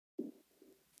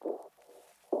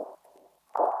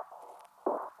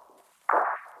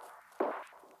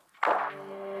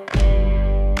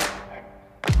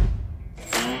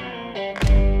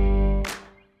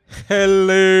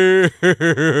Hello.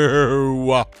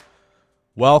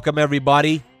 Welcome,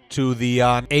 everybody, to the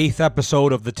 8th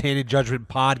episode of the Tainted Judgment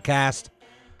Podcast.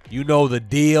 You know the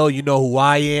deal. You know who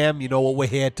I am. You know what we're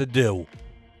here to do.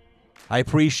 I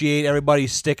appreciate everybody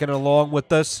sticking along with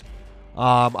us.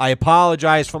 I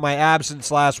apologize for my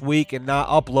absence last week and not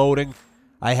uploading.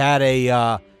 I had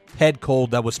a head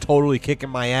cold that was totally kicking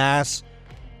my ass.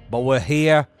 But we're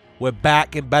here. We're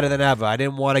back and better than ever. I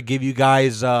didn't want to give you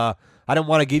guys a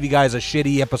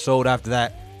shitty episode after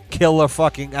that killer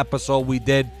fucking episode we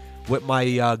did with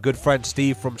my good friend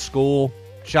Steve from school.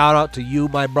 Shout out to you,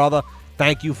 my brother.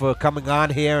 Thank you for coming on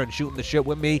here and shooting the shit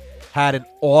with me. Had an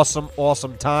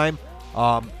awesome time.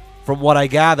 From what I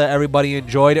gather, everybody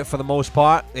enjoyed it for the most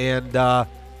part, and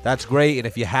that's great. And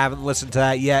if you haven't listened to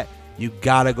that yet, you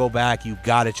gotta go back. You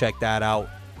gotta check that out,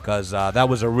 because that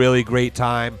was a really great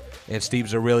time, and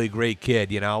Steve's a really great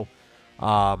kid, you know.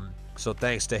 So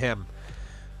thanks to him.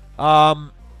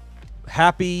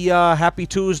 Happy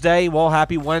Tuesday. Well,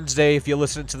 happy Wednesday if you're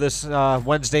listening to this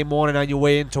Wednesday morning on your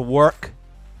way into work.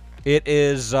 It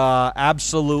is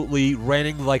absolutely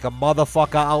raining like a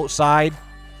motherfucker outside.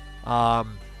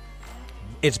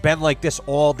 It's been like this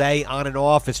all day, on and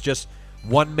off. It's just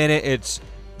 1 minute it's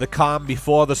the calm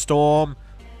before the storm,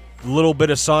 a little bit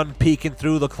of sun peeking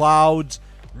through the clouds.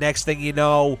 Next thing you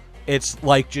know, it's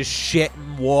like just shit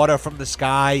and water from the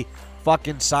sky,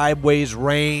 fucking sideways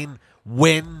rain,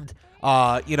 wind,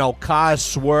 cars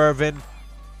swerving.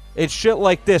 It's shit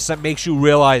like this that makes you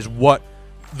realize what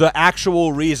the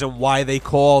actual reason why they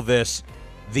call this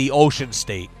the ocean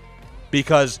state.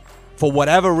 Because for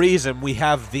whatever reason, we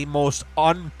have the most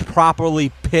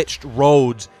improperly pitched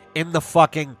roads in the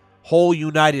fucking whole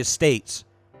United States.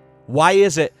 Why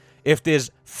is it if there's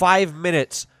 5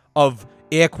 minutes of,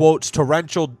 air quotes,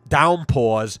 torrential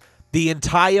downpours, the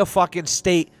entire fucking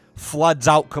state floods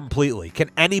out completely? Can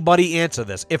anybody answer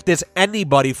this? If there's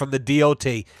anybody from the DOT,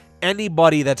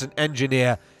 anybody that's an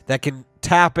engineer that can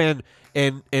tap in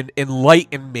and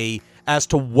enlighten me as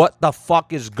to what the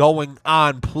fuck is going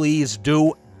on, please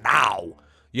do now.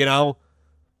 You know,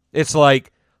 it's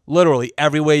like literally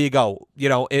everywhere you go. You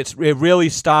know, it really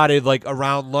started like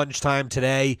around lunchtime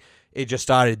today. It just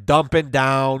started dumping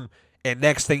down, and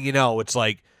next thing you know, it's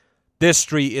like this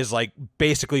street is like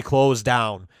basically closed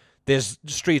down. There's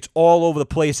streets all over the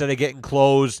place that are getting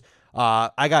closed.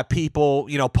 I got people,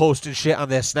 posting shit on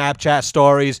their Snapchat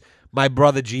stories. My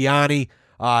brother Gianni,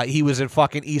 he was in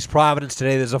fucking East Providence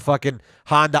today. There's a fucking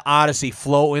Honda Odyssey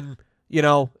floating,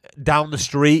 down the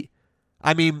street.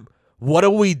 I mean, what are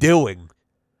we doing?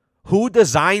 Who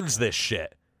designs this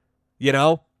shit?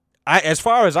 As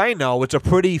far as I know, it's a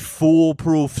pretty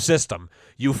foolproof system.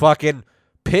 You fucking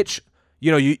pitch,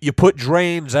 you put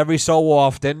drains every so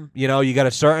often. You got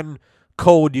a certain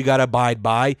code you got to abide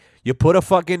by. You put a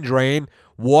fucking drain,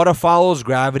 water follows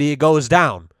gravity, it goes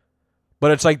down.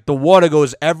 But it's like the water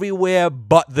goes everywhere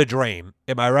but the drain.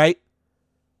 Am I right?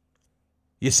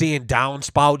 You're seeing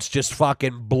downspouts just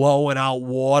fucking blowing out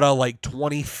water like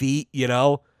 20 feet,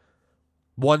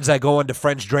 Ones that go into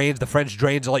French drains. The French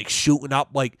drains are like shooting up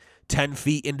like 10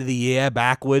 feet into the air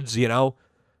backwards,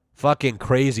 Fucking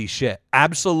crazy shit.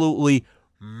 Absolutely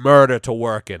murder to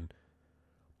work in.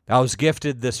 I was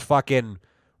gifted this fucking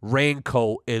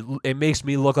raincoat. It makes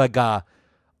me look like a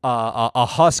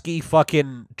husky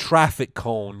fucking traffic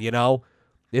cone,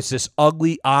 It's this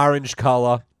ugly orange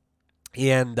color.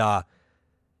 And, I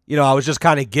was just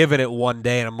kind of giving it one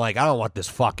day, and I'm like, I don't want this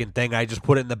fucking thing. I just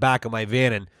put it in the back of my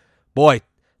van, and boy,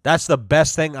 that's the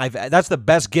best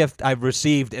gift I've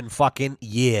received in fucking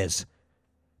years.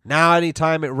 Now,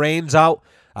 anytime it rains out,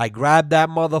 I grab that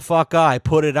motherfucker, I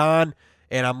put it on,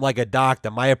 and I'm like a doctor.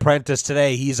 My apprentice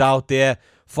today, he's out there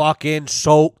fucking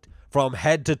soaked from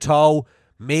head to toe.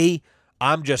 Me,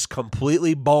 I'm just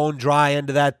completely bone dry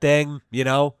into that thing,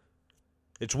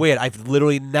 It's weird. I've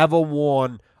literally never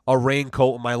worn a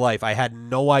raincoat in my life. I had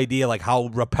no idea like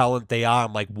how repellent they are.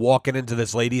 I'm like walking into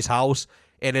this lady's house,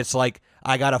 and it's like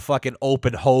I got a fucking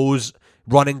open hose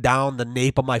running down the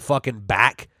nape of my fucking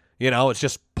back. It's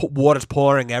just water's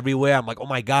pouring everywhere. I'm like, oh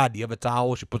my God, do you have a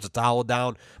towel? She puts a towel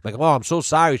down. I'm like, oh, I'm so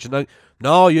sorry. She's like,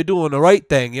 no, you're doing the right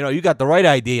thing. You got the right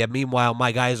idea. Meanwhile,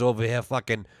 my guy's over here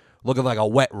fucking looking like a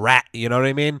wet rat. You know what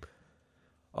I mean?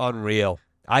 Unreal.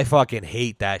 I fucking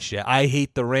hate that shit. I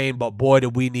hate the rain, but boy, do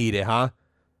we need it, huh?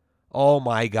 Oh,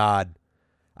 my God.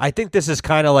 I think this is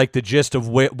kind of like the gist of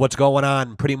what's going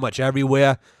on pretty much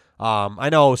everywhere. I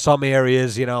know some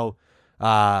areas, in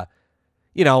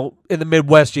the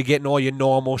Midwest, you're getting all your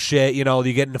normal shit. You're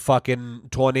getting the fucking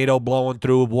tornado blowing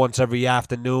through once every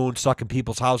afternoon, sucking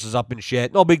people's houses up and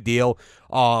shit. No big deal.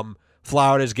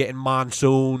 Florida's getting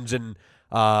monsoons and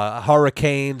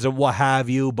hurricanes and what have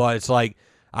you, but it's like,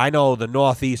 I know the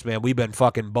Northeast, man, we've been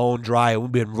fucking bone dry.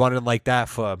 We've been running like that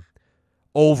for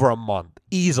over a month,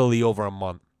 easily over a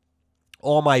month.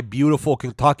 All my beautiful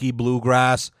Kentucky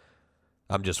bluegrass,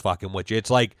 I'm just fucking with you. It's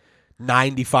like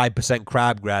 95%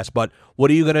 crabgrass, but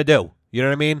what are you going to do? You know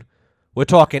what I mean? We're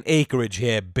talking acreage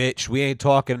here, bitch. We ain't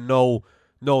talking no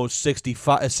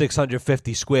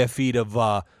 650 square feet of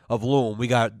loom. We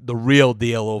got the real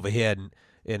deal over here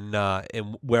in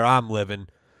where I'm living.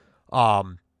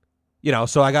 So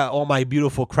I got all my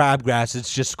beautiful crabgrass.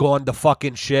 It's just gone to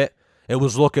fucking shit. It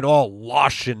was looking all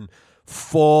lush and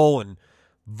full and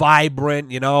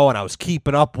vibrant, and I was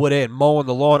keeping up with it and mowing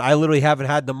the lawn. I literally haven't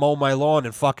had to mow my lawn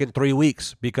in fucking 3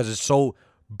 weeks because it's so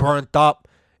burnt up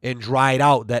and dried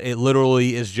out that it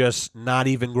literally is just not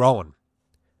even growing.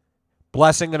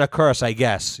 Blessing and a curse, I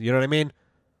guess. You know what I mean?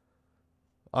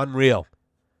 Unreal.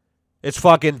 It's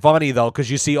fucking funny, though,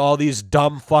 because you see all these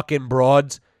dumb fucking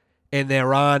broads, and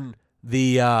they're on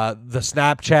the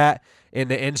Snapchat and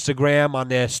the Instagram on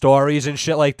their stories and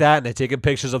shit like that, and they're taking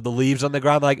pictures of the leaves on the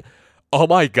ground like, oh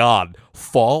my God,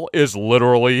 fall is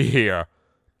literally here.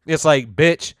 It's like,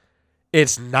 bitch,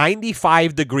 it's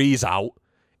 95 degrees out,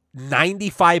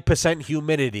 95%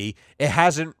 humidity. It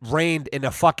hasn't rained in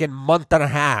a fucking month and a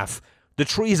half. The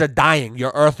trees are dying.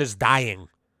 Your earth is dying.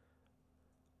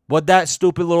 What'd that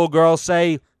stupid little girl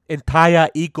say? Entire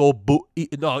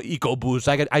EcoBoost.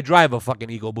 I drive a fucking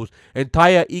EcoBoost.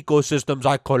 Entire ecosystems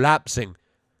are collapsing.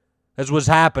 That's what's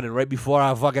happening right before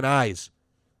our fucking eyes.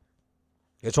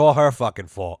 It's all her fucking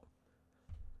fault.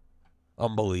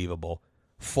 Unbelievable.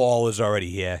 Fall is already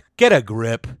here. Get a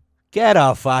grip. Get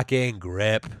a fucking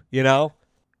grip, And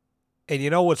you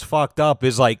know what's fucked up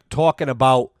is like talking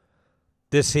about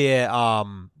this here,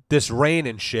 this rain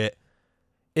and shit.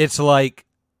 It's like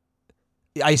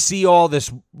I see all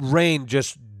this rain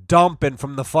just dumping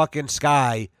from the fucking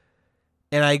sky,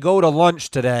 and I go to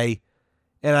lunch today,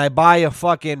 and I buy a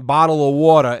fucking bottle of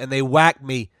water, and they whack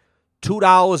me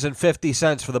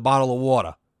 $2.50 for the bottle of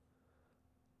water.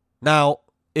 Now,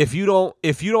 if you're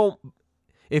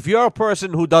a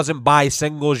person who doesn't buy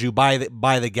singles, you buy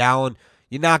the gallon,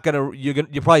 you're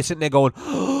probably sitting there going,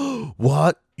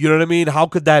 what? You know what I mean? How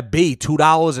could that be?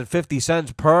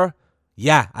 $2.50 per?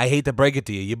 Yeah, I hate to break it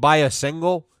to you. You buy a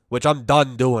single, which I'm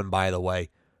done doing, by the way.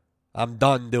 I'm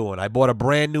done doing. I bought a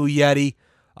brand new Yeti.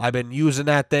 I've been using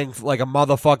that thing like a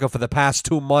motherfucker for the past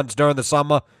 2 months during the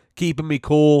summer, keeping me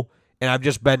cool. And I've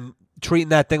just been treating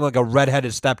that thing like a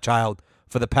redheaded stepchild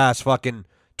for the past fucking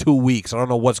 2 weeks. I don't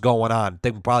know what's going on.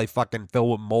 Thing probably fucking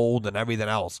filled with mold and everything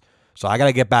else. So I got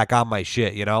to get back on my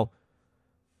shit,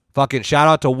 Fucking shout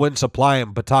out to Wind Supply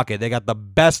in Pawtucket. They got the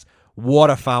best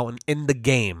water fountain in the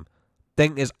game.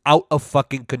 Thing is out of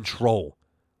fucking control.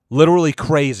 Literally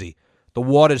crazy. The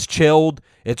water's chilled.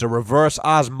 It's a reverse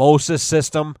osmosis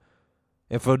system.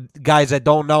 And for guys that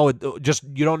don't know,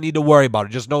 you don't need to worry about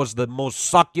it. Just know it's the most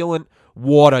succulent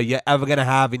water you're ever going to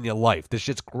have in your life. This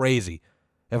shit's crazy.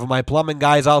 And for my plumbing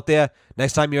guys out there,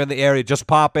 next time you're in the area, just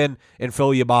pop in and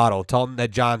fill your bottle. Tell them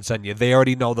that John sent you. They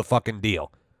already know the fucking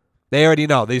deal. They already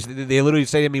know. They literally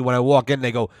say to me when I walk in,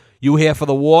 they go, you here for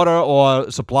the water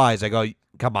or supplies? I go,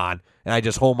 come on. And I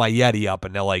just hold my Yeti up,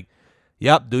 and they're like,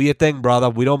 yep, do your thing, brother.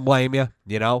 We don't blame you,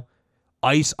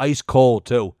 Ice cold,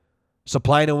 too.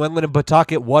 Supply New England and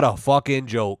Pawtucket, what a fucking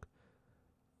joke.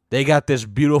 They got this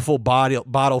beautiful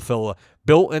bottle filler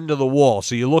built into the wall.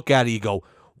 So you look at it, you go,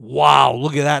 wow,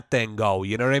 look at that thing go.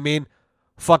 You know what I mean?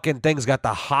 Fucking thing's got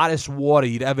the hottest water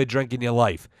you'd ever drink in your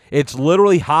life. It's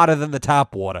literally hotter than the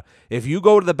tap water. If you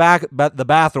go to the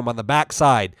bathroom on the back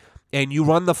side and you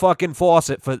run the fucking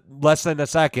faucet for less than a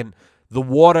second, the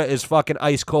water is fucking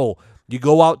ice cold. You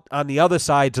go out on the other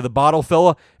side to the bottle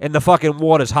filler, and the fucking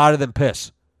water's hotter than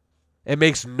piss. It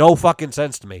makes no fucking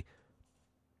sense to me.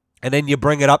 And then you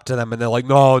bring it up to them, and they're like,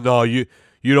 no, you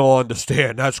don't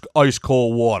understand. That's ice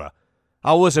cold water.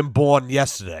 I wasn't born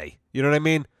yesterday. You know what I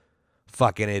mean?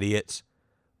 Fucking idiots.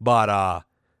 But,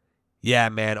 yeah,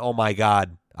 man, oh my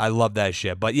God. I love that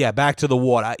shit. But, yeah, back to the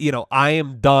water. I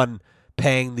am done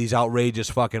paying these outrageous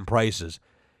fucking prices.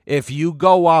 If you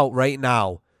go out right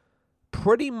now,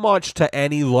 pretty much to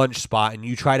any lunch spot, and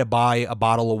you try to buy a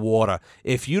bottle of water,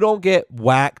 if you don't get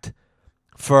whacked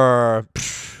for...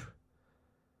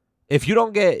 If you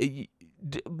don't get...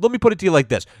 Let me put it to you like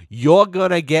this. You're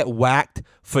going to get whacked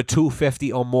for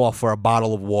 $2.50 or more for a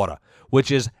bottle of water, which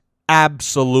is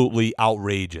absolutely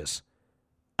outrageous.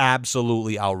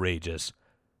 Absolutely outrageous.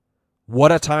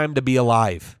 What a time to be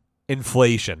alive.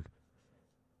 Inflation.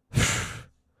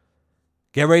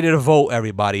 Get ready to vote,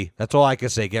 everybody. That's all I can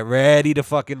say. Get ready to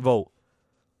fucking vote.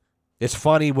 It's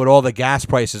funny with all the gas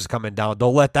prices coming down.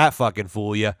 Don't let that fucking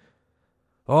fool you.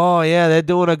 Oh, yeah, they're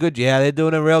doing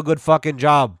a real good fucking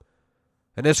job.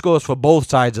 And this goes for both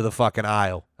sides of the fucking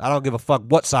aisle. I don't give a fuck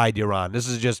what side you're on. This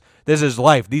is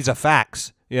life. These are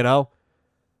facts, you know?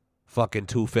 Fucking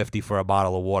 $2.50 for a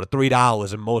bottle of water.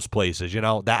 $3 in most places, you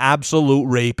know? The absolute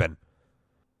raping.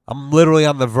 I'm literally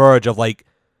on the verge of, like,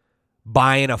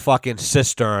 buying a fucking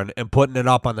cistern and putting it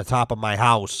up on the top of my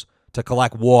house to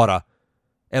collect water.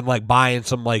 And, like, buying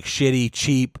some, like, shitty,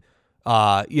 cheap,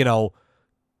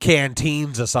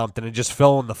 canteens or something and just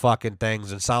filling the fucking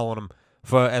things and selling them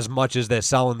for as much as they're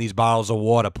selling these bottles of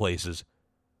water places.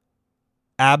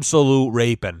 Absolute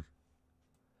raping.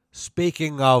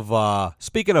 Speaking of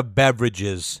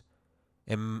beverages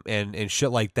and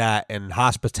shit like that and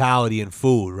hospitality and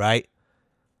food, right?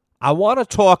 I want to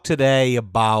talk today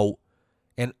about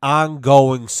an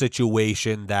ongoing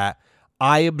situation that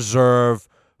I observe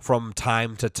from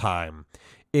time to time.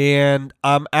 And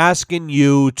I'm asking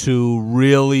you to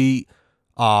really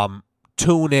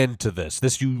tune into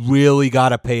this. You really got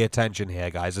to pay attention here,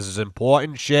 guys. This is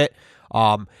important shit.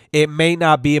 It may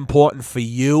not be important for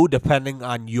you depending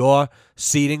on your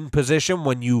seating position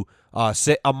when you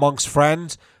sit amongst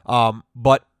friends,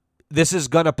 but this is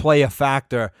going to play a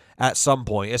factor at some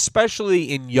point, especially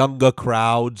in younger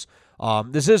crowds.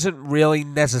 This isn't really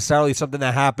necessarily something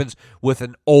that happens with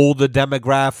an older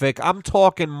demographic. I'm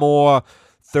talking more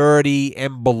 30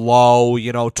 and below.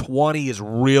 20 is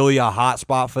really a hot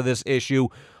spot for this issue.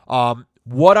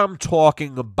 What I'm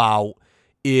talking about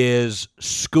is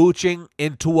scooching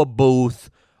into a booth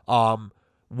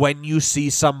when you see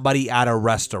somebody at a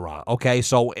restaurant. Okay,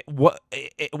 so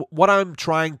what I'm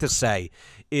trying to say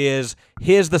is,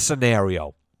 here's the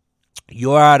scenario.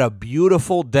 You're at a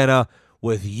beautiful dinner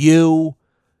with you,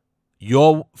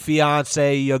 your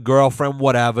fiance, your girlfriend,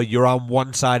 whatever. You're on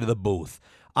one side of the booth.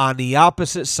 On the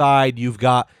opposite side, you've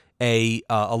got a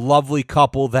lovely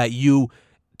couple that you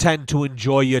tend to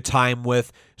enjoy your time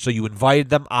with. So you invited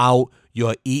them out.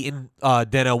 You're eating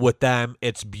dinner with them.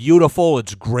 It's beautiful.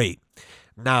 It's great.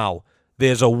 Now,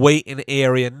 there's a waiting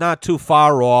area not too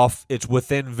far off. It's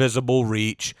within visible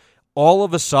reach. All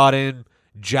of a sudden,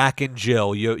 Jack and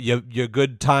Jill, your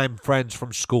good time friends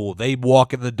from school, they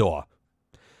walk in the door.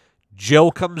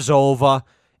 Jill comes over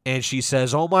and she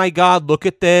says, "Oh my God, look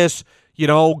at this.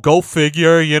 Go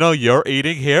figure, you're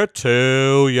eating here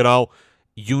too.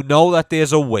 You know that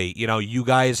there's a wait. You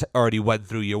guys already went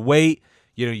through your wait.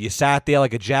 You sat there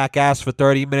like a jackass for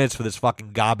 30 minutes for this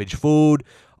fucking garbage food.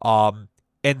 And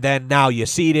then now you're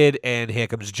seated, and here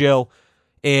comes Jill,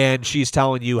 and she's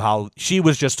telling you how she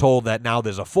was just told that now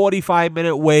there's a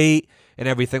 45-minute wait and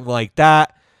everything like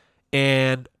that.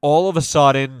 And all of a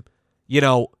sudden,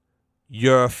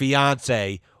 your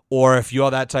fiance, or if you're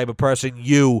that type of person,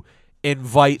 you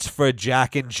invites for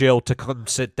Jack and Jill to come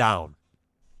sit down.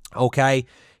 Okay?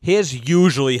 Here's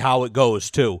usually how it goes,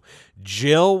 too.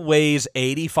 Jill weighs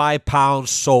 85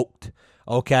 pounds soaked,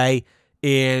 okay?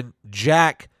 And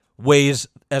Jack weighs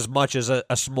as much as a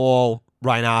small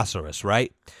rhinoceros,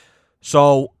 right?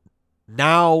 So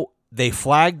now they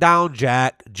flag down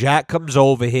Jack. Jack comes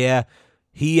over here.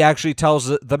 He actually tells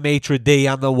the maitre d'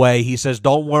 on the way. He says,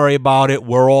 "Don't worry about it.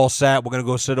 We're all set. We're going to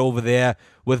go sit over there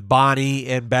with Bonnie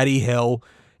and Betty Hill."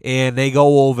 And they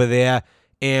go over there.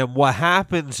 And what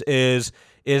happens is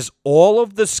all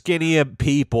of the skinnier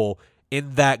people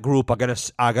in that group are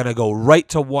gonna go right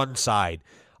to one side.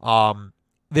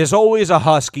 There's always a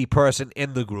husky person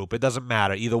in the group. It doesn't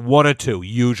matter, either one or two,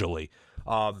 usually.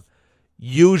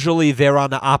 Usually they're on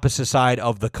the opposite side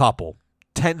of the couple.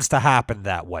 Tends to happen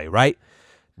that way, right?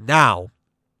 Now,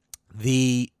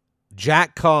 the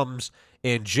Jack comes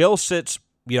and Jill sits,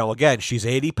 again, she's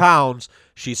 80 pounds.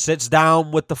 She sits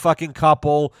down with the fucking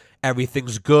couple.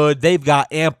 Everything's good. They've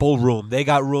got ample room. They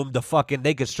got room to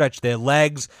they could stretch their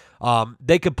legs.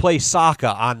 They could play soccer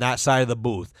on that side of the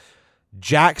booth.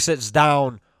 Jack sits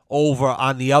down over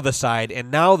on the other side,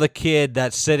 and now the kid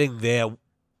that's sitting there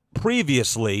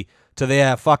previously to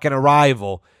their fucking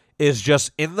arrival is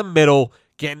just in the middle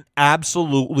getting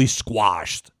absolutely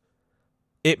squashed.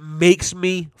 It makes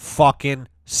me fucking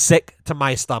sick to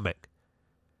my stomach.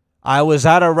 I was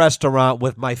at a restaurant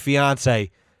with my fiance,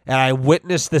 and I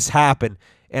witnessed this happen,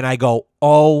 and I go,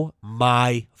 "Oh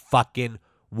my fucking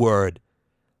word."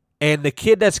 And the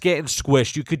kid that's getting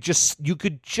squished, you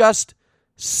could just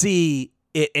see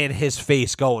it in his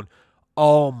face going,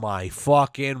 "Oh my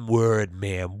fucking word,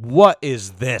 man. What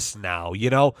is this now?"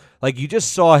 Like you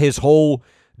just saw his whole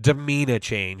demeanor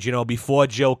change. Before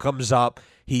Jill comes up,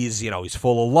 he's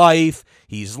full of life,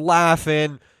 he's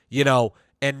laughing,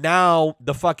 And now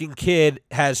the fucking kid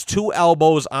has 2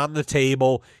 elbows on the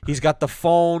table. He's got the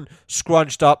phone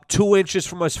scrunched up 2 inches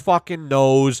from his fucking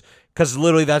nose because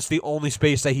literally that's the only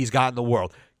space that he's got in the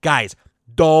world. Guys,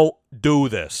 don't do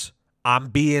this. I'm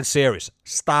being serious.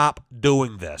 Stop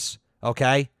doing this,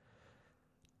 okay?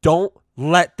 Don't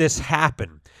let this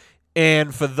happen.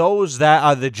 And for those that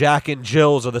are the Jack and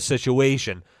Jills of the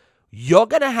situation, you're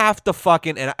going to have to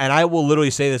fucking, and I will literally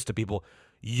say this to people,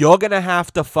 you're going to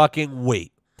have to fucking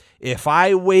wait. If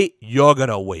I wait, you're going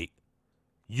to wait.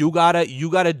 You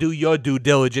gotta do your due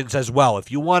diligence as well.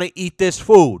 If you want to eat this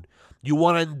food, you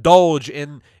want to indulge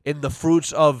in the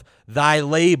fruits of thy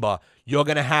labor, you're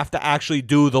going to have to actually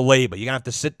do the labor. You're going to have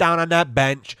to sit down on that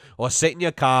bench or sit in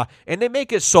your car, and they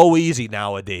make it so easy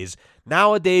nowadays.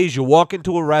 Nowadays, you walk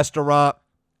into a restaurant,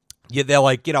 they're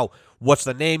like, what's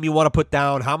the name you want to put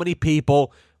down, how many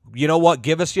people, you know what,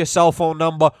 give us your cell phone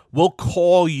number, we'll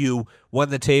call you when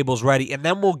the table's ready, and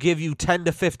then we'll give you 10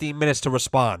 to 15 minutes to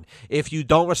respond. If you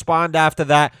don't respond after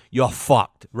that, you're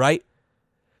fucked, right?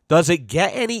 Does it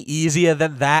get any easier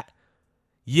than that?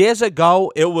 Years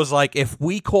ago, it was like, if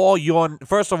we call you on,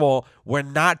 first of all, we're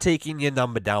not taking your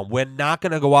number down. We're not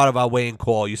going to go out of our way and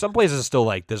call you. Some places are still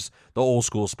like this, the old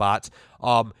school spots.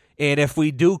 And if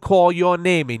we do call your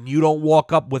name and you don't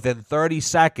walk up within 30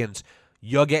 seconds,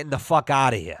 you're getting the fuck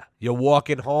out of here. You're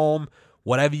walking home,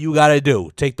 whatever you got to do.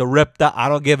 Take the Ripta, I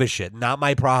don't give a shit. Not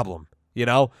my problem,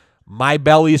 My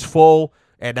belly's full,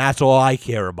 and that's all I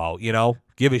care about,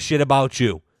 Give a shit about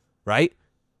you, right?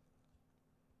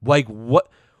 Like, what?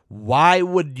 Why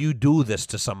would you do this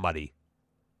to somebody?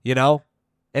 And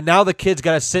now the kid's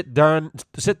got to sit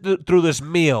through this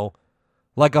meal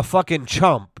like a fucking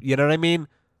chump. You know what I mean?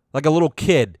 Like a little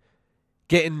kid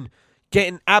getting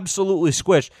absolutely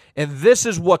squished. And this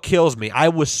is what kills me. I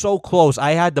was so close.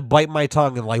 I had to bite my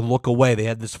tongue and look away. They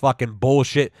had this fucking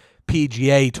bullshit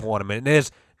PGA tournament. And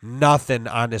there's nothing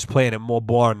on this planet more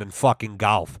boring than fucking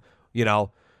golf.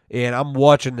 And I'm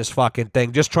watching this fucking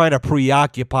thing, just trying to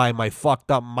preoccupy my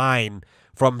fucked up mind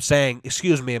from saying,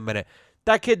 excuse me a minute,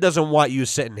 that kid doesn't want you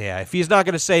sitting here. If he's not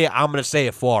going to say it, I'm going to say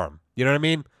it for him. You know what I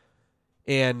mean?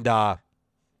 And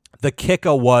the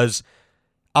kicker was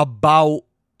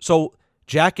so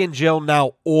Jack and Jill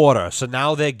now order. So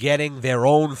now they're getting their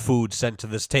own food sent to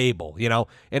this table,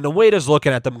 And the waiter's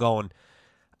looking at them going,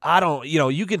 I don't,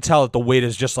 you can tell that the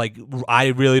waiter's just like, I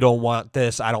really don't want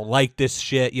this. I don't like this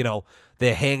shit,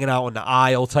 They're hanging out in the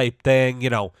aisle type thing,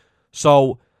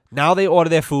 So now they order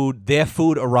their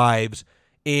food arrives,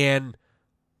 and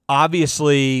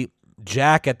obviously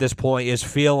Jack at this point is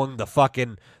feeling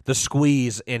the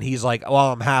squeeze, and he's like,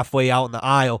 well, I'm halfway out in the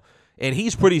aisle, and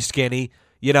he's pretty skinny,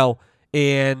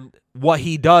 and what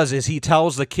he does is he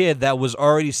tells the kid that was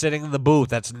already sitting in the booth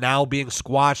that's now being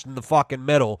squashed in the fucking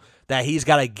middle that he's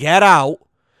got to get out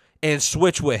and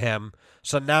switch with him.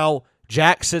 So now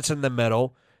Jack sits in the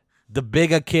middle. The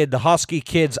bigger kid, the husky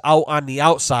kid's out on the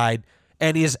outside,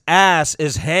 and his ass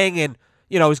is hanging.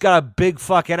 He's got a big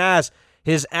fucking ass.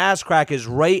 His ass crack is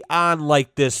right on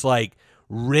this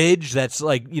ridge that's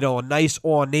a nice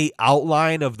ornate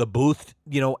outline of the booth,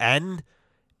 end.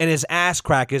 And his ass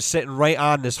crack is sitting right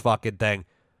on this fucking thing.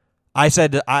 I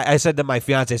said to my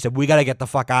fiance, I said, we got to get the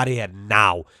fuck out of here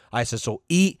now. I said, so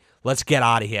eat, let's get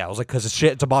out of here. I was like, because the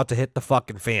shit's about to hit the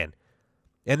fucking fan.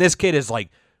 And this kid is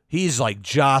he's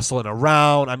jostling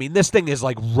around. I mean, this thing is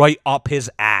right up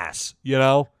his ass,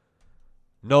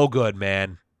 No good,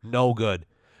 man. No good.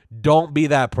 Don't be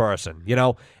that person,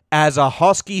 As a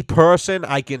husky person,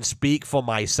 I can speak for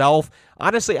myself.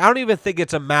 Honestly, I don't even think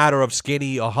it's a matter of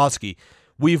skinny or husky.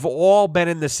 We've all been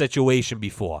in this situation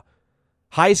before.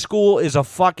 High school is a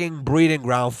fucking breeding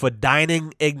ground for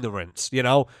dining ignorance,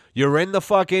 You're in the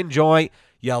fucking joint.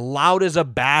 You're loud as a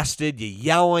bastard. You're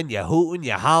yelling, you're hooting,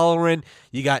 you're hollering.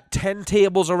 You got 10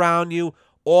 tables around you,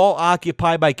 all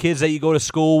occupied by kids that you go to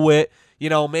school with.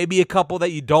 Maybe a couple that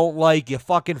you don't like. You're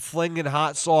fucking flinging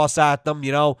hot sauce at them,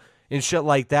 and shit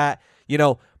like that.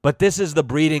 But this is the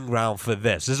breeding ground for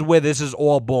this. This is where this is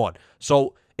all born.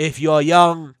 So if you're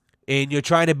young and you're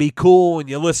trying to be cool and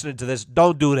you're listening to this,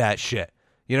 don't do that shit.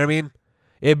 You know what I mean?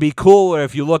 It'd be cooler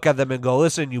if you look at them and go,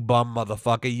 listen, you bum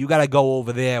motherfucker, you got to go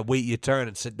over there, wait your turn,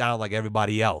 and sit down like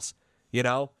everybody else,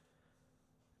 And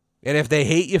if they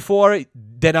hate you for it,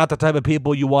 they're not the type of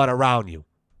people you want around you.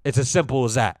 It's as simple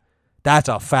as that. That's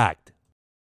a fact.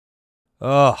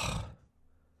 Ugh.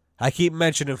 I keep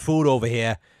mentioning food over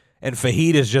here, and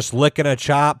Fajita's just licking her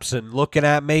chops and looking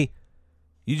at me.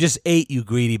 You just ate, you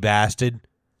greedy bastard.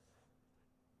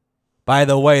 By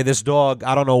the way, this dog,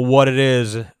 I don't know what it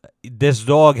is. This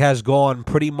dog has gone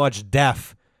pretty much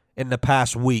deaf in the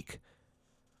past week.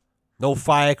 No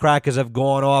firecrackers have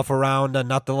gone off around her,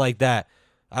 nothing like that.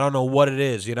 I don't know what it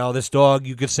is. This dog,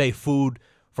 you could say food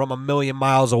from a million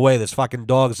miles away. This fucking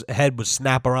dog's head would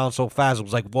snap around so fast. It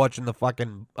was like watching the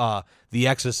fucking, The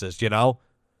Exorcist, Now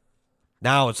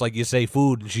it's like you say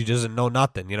food and she doesn't know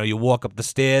nothing. You walk up the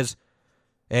stairs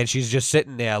and she's just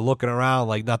sitting there looking around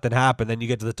like nothing happened. Then you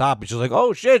get to the top and she's like,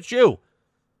 oh, shit, it's you.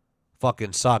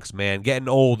 Fucking sucks, man. Getting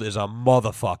old is a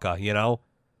motherfucker,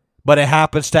 But it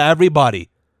happens to everybody.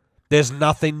 There's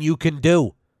nothing you can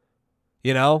do,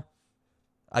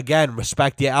 Again,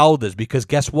 respect your elders because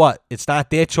guess what? It's not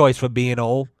their choice for being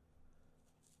old.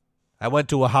 I went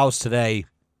to a house today.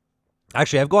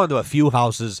 Actually, I've gone to a few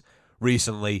houses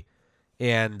recently.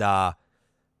 And,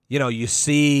 you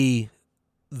see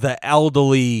the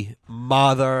elderly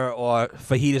mother or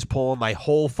Fajitas pulling my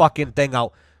whole fucking thing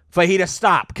out. Fajita,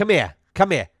 stop. Come here.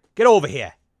 Get over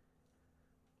here.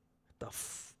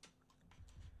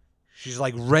 She's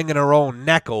like wringing her own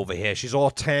neck over here. She's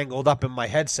all tangled up in my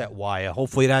headset wire.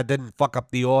 Hopefully that didn't fuck up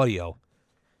the audio.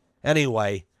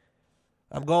 Anyway,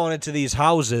 I'm going into these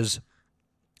houses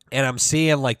and I'm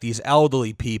seeing like these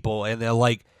elderly people and they're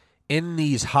like in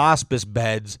these hospice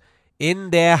beds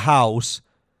in their house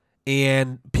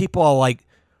and people are like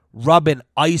rubbing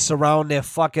ice around their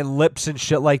fucking lips and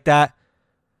shit like that.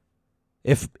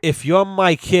 If you're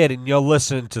my kid and you're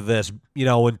listening to this,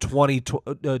 in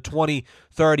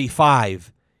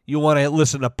 2035, you want to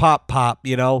listen to Pop,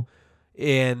 and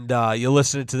you're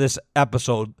listening to this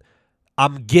episode,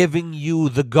 I'm giving you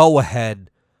the go-ahead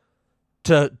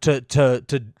to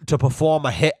perform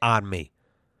a hit on me.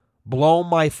 Blow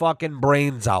my fucking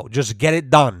brains out. Just get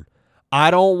it done. I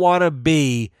don't want to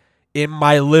be in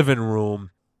my living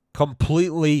room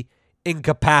completely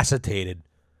incapacitated.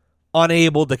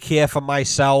 Unable to care for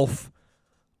myself,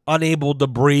 unable to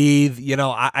breathe,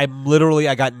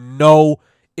 I got no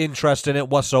interest in it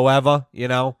whatsoever,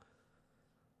 And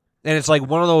it's like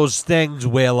one of those things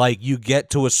where like you get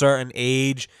to a certain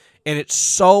age and it's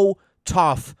so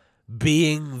tough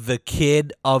being the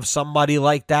kid of somebody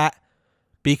like that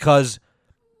because,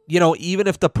 even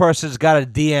if the person's got a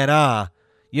DNR,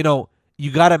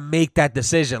 you got to make that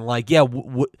decision. Like, yeah,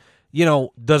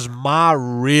 does Ma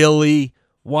really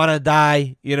want to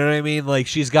die? You know what I mean? Like,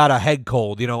 she's got a head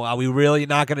cold. Are we really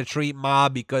not going to treat Ma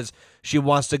because she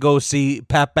wants to go see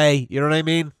Pepe? You know what I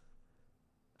mean?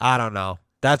 I don't know.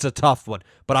 That's a tough one.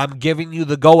 But I'm giving you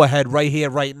the go-ahead right here,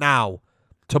 right now,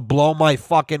 to blow my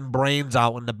fucking brains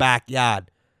out in the backyard.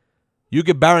 You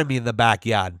can bury me in the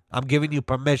backyard. I'm giving you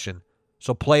permission.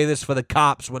 So play this for the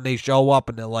cops when they show up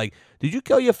and they're like, did you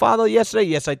kill your father yesterday?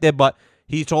 Yes, I did, but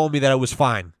he told me that it was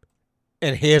fine.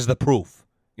 And here's the proof,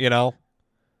 Isn't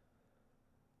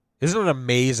it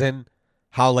amazing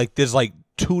how, like, there's, like,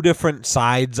 two different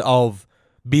sides of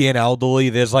being elderly?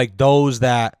 There's, like, those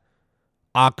that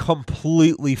are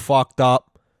completely fucked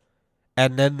up.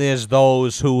 And then there's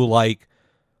those who, like,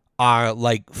 are,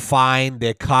 like, fine.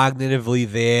 They're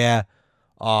cognitively there.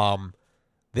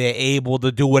 They're able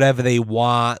to do whatever they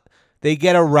want. They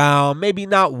get around. Maybe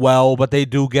not well, but they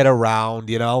do get around,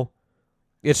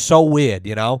 It's so weird,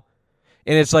 And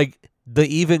it's, like, the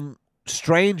even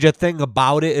stranger thing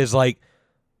about it is like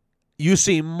you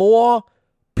see more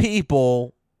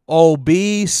people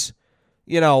obese,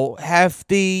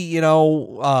 hefty,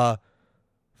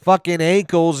 fucking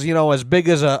ankles, as big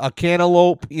as a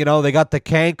cantaloupe, they got the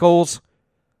cankles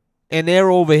and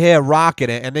they're over here rocking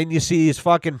it. And then you see these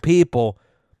fucking people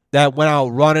that went out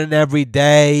running every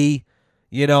day,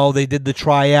 they did the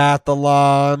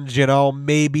triathlons,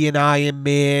 maybe an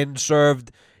Ironman,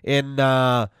 served in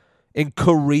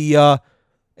Korea,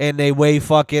 and they weigh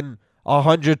fucking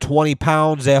 120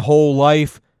 pounds their whole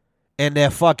life, and they're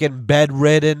fucking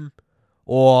bedridden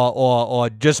or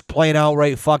just plain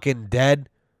outright fucking dead.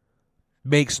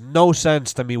 Makes no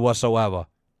sense to me whatsoever.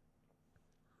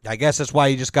 I guess that's why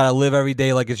you just gotta live every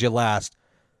day like it's your last.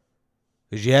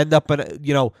 Because you end up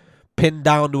pinned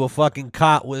down to a fucking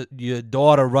cot with your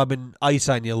daughter rubbing ice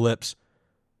on your lips.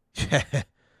 You're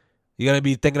gonna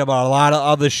be thinking about a lot of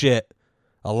other shit.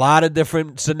 A lot of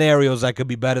different scenarios that could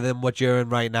be better than what you're in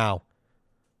right now.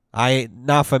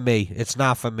 Not for me. It's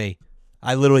not for me.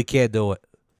 I literally can't do it.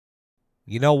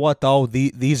 You know what, though?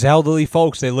 These elderly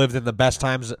folks, they lived in the best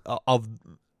times of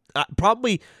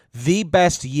probably the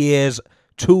best years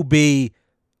to be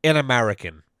an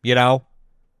American,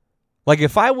 Like,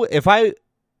 if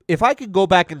I could go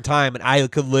back in time and I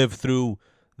could live through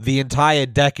the entire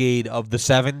decade of the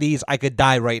 70s, I could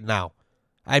die right now.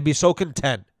 I'd be so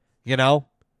content,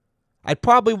 I'd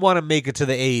probably want to make it to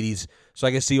the 80s so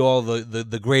I can see all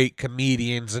the great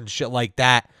comedians and shit like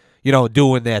that,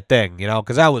 doing their thing,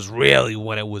 because that was really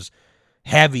when it was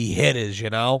heavy hitters, you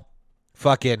know?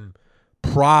 Fucking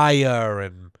Pryor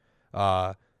and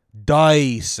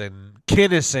Dice and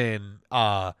Kinnison,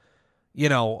 you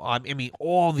know, I mean,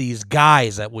 all these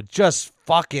guys that were just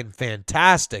fucking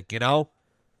fantastic, you know?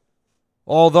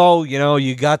 Although, you know,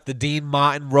 you got the Dean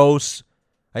Martin roast.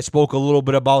 I spoke a little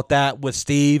bit about that with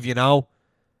Steve, you know?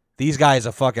 These guys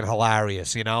are fucking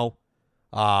hilarious, you know?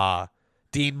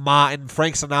 Dean Martin,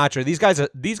 Frank Sinatra.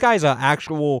 These guys are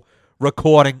actual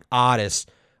recording artists,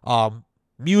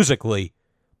 musically.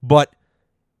 But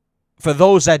for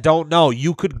those that don't know,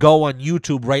 you could go on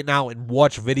YouTube right now and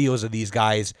watch videos of these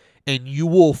guys, and you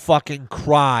will fucking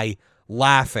cry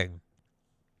laughing.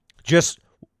 Just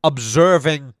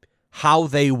observing how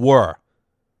they were.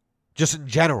 Just in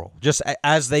general. Just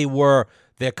as they were,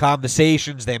 their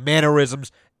conversations, their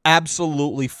mannerisms.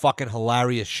 Absolutely fucking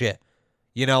hilarious shit.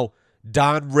 You know,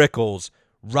 Don Rickles,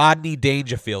 Rodney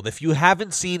Dangerfield. If you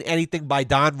haven't seen anything by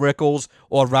Don Rickles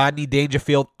or Rodney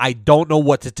Dangerfield, I don't know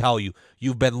what to tell you.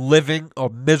 You've been living a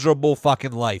miserable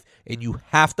fucking life, and you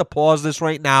have to pause this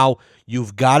right now.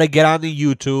 You've got to get on the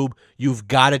YouTube. You've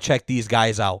got to check these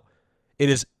guys out. It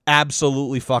is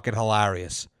absolutely fucking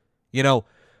hilarious. You know,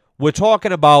 we're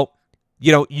talking about,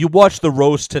 you know, you watch the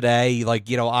roast today, like,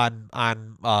 you know, on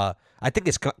I think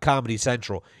it's Comedy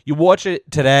Central. You watch it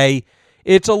today.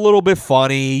 It's a little bit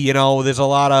funny, you know, there's a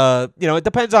lot of, you know, it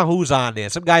depends on who's on there.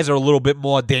 Some guys are a little bit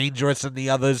more dangerous than the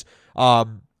others,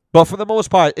 but for the most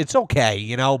part, it's okay,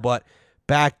 you know, but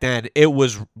back then, it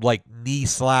was, like,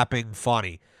 knee-slapping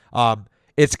funny.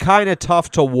 It's kind of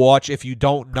tough to watch if you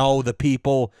don't know the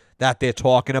people that they're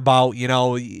talking about, you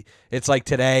know. It's like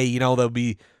today, you know, they'll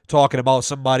be talking about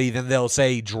somebody, then they'll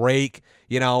say Drake,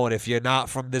 you know, and if you're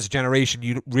not from this generation,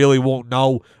 you really won't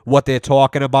know what they're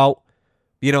talking about.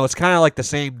 You know, it's kind of like the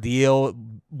same deal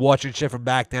watching shit from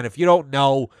back then. If you don't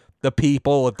know the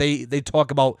people, if they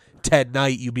talk about Ted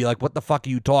Knight, you'd be like, what the fuck are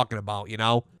you talking about, you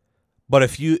know? But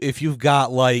if you've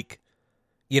got, like,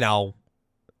 you know,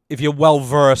 if you're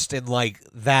well-versed in, like,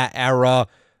 that era,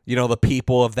 you know, the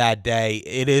people of that day,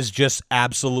 it is just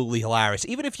absolutely hilarious.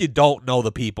 Even if you don't know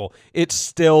the people, it's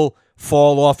still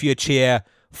fall off your chair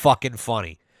fucking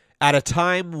funny. At a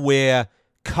time where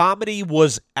comedy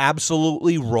was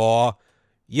absolutely raw,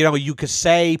 you know, you could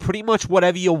say pretty much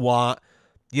whatever you want.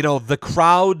 You know, the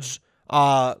crowds,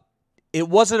 it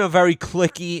wasn't a very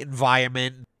cliquey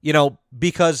environment, you know,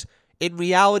 because in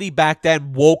reality back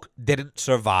then, woke didn't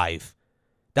survive.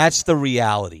 That's the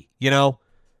reality, you know?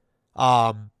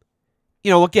 You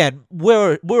know, again,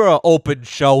 we're an open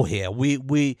show here.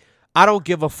 I don't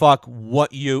give a fuck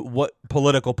what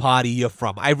political party you're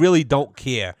from. I really don't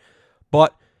care.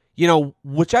 But you know,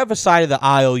 whichever side of the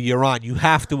aisle you're on, you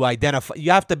have to identify,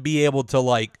 you have to be able to,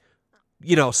 like,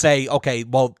 you know, say, okay,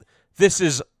 well, this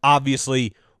is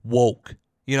obviously woke.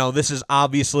 You know, this is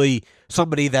obviously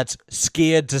somebody that's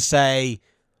scared to say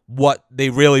what they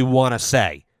really want to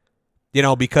say. You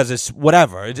know, because it's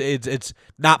whatever. It's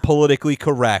not politically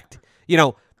correct. You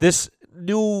know, this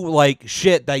new, like,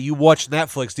 shit that you watch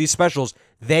Netflix, these specials,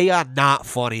 they are not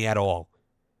funny at all.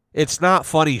 It's not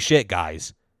funny shit,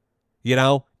 guys. You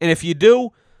know? And if you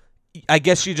do, I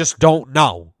guess you just don't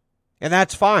know. And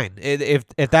that's fine. If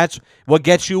that's what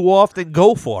gets you off, then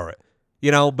go for it.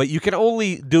 You know? But you can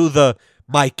only do the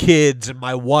my kids and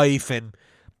my wife and,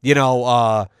 you know,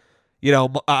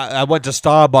 I went to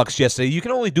Starbucks yesterday. You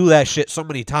can only do that shit so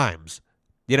many times.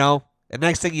 You know? And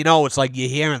next thing you know, it's like you're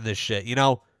hearing this shit, you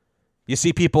know? You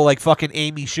see people like fucking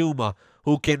Amy Schumer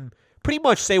who can pretty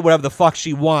much say whatever the fuck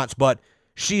she wants, but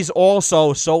she's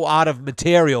also so out of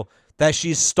material that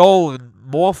she's stolen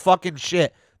more fucking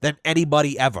shit than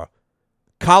anybody ever.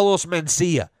 Carlos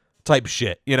Mencia type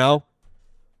shit, you know?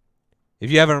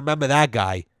 If you ever remember that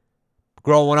guy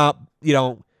growing up, you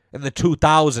know, in the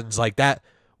 2000s, like that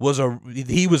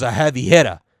he was a heavy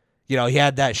hitter. You know, he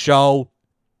had that show.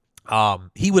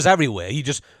 He was everywhere. He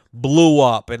just blew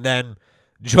up, and then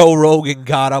Joe Rogan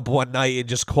got up one night and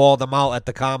just called him out at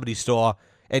the Comedy Store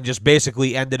and just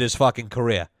basically ended his fucking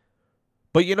career.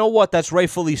 But you know what? That's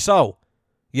rightfully so.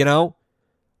 You know?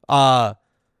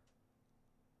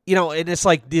 You know, and it's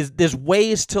like there's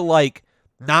ways to, like,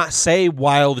 not say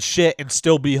wild shit and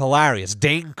still be hilarious.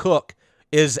 Dane Cook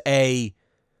is a,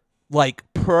 like,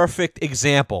 perfect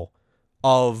example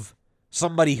of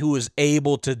somebody who is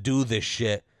able to do this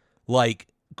shit, like,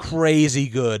 crazy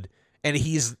good. And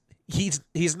he's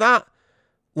not,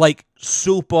 like,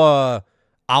 super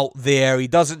out there. He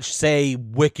doesn't say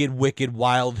wicked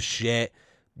wild shit.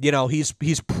 You know, he's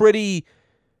pretty.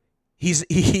 He's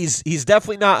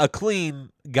definitely not a clean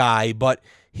guy, but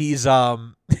he's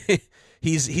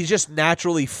he's just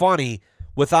naturally funny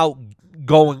without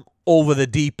going over the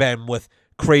deep end with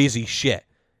crazy shit,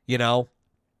 you know?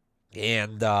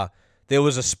 And there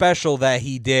was a special that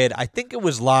he did. I think it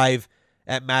was live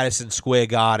at Madison Square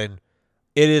Garden.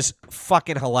 It is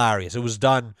fucking hilarious. It was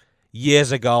done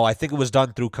years ago. I think it was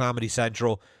done through Comedy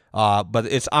Central. But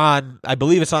it's on, I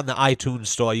believe it's on the iTunes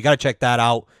store. You got to check that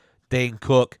out. Dane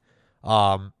Cook.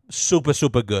 Super,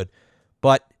 super good.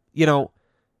 But, you know,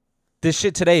 this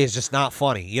shit today is just not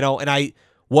funny, you know? And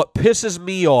what pisses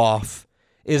me off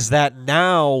is that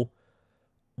now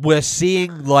we're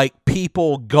seeing, like,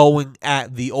 people going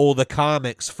at the older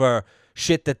comics for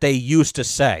shit that they used to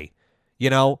say, you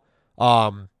know?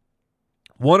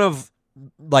 One of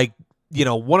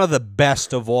the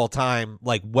best of all time,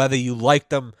 like, whether you liked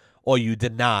them or you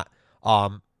did not,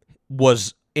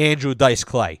 was Andrew Dice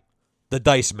Clay, the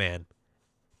Dice Man.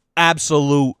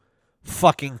 Absolute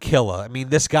fucking killer. I mean,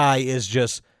 this guy is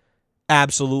just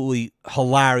absolutely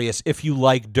hilarious if you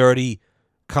like dirty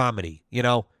comedy, you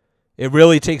know? It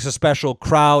really takes a special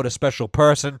crowd, a special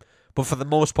person, but for the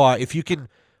most part, if you can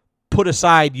put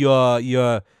aside your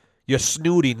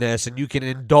snootiness and you can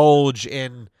indulge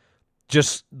in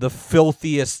just the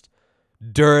filthiest,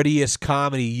 dirtiest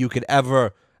comedy you could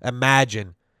ever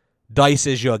imagine, Dice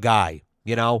is your guy,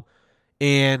 you know?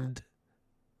 And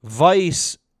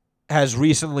Vice has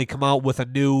recently come out with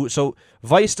so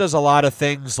Vice does a lot of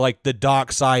things like the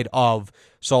dark side of,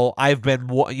 so I've been,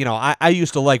 you know, I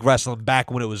used to like wrestling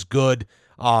back when it was good,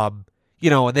 you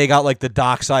know, and they got like the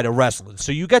dark side of wrestling.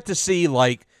 So you get to see,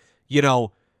 like, you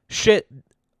know, shit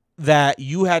that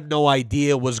you had no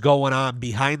idea was going on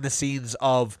behind the scenes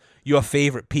of your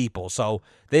favorite people. So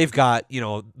they've got, you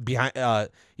know,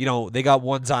 they got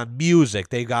ones on music,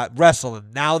 they've got wrestling,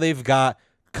 now they've got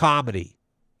comedy,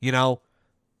 you know.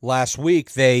 Last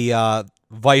week,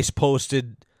 Vice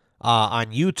posted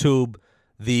on YouTube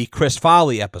the Chris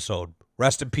Farley episode.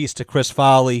 Rest in peace to Chris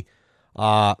Farley.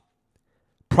 Definitely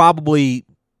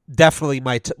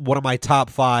one of my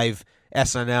top 5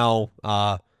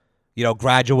 SNL,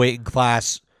 graduating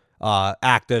class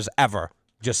actors ever.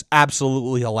 Just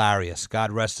absolutely hilarious.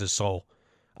 God rest his soul.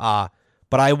 But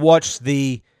I watched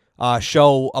the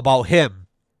show about him,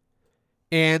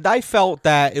 and I felt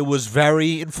that it was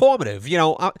very informative. You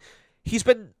know, he's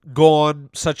been gone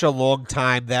such a long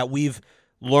time that we've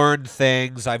learned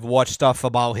things. I've watched stuff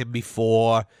about him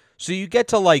before. So you get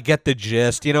to, like, get the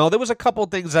gist. You know, there was a couple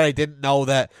things that I didn't know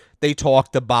that they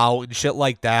talked about and shit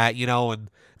like that, you know, and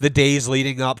the days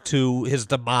leading up to his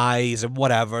demise and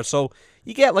whatever. So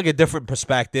you get, like, a different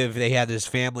perspective. They had his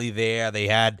family there. They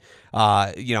had,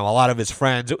 a lot of his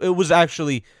friends. It was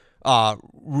actually a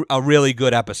really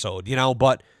good episode, you know.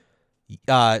 But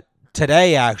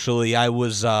today, actually, I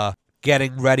was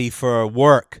getting ready for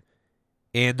work,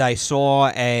 and I saw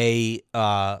a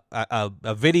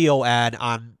video ad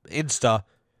on Insta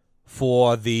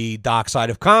for the Dark Side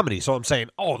of Comedy. So I'm saying,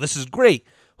 oh, this is great.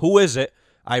 Who is it?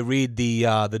 I read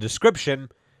the description,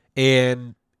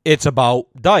 and it's about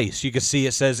Dice. You can see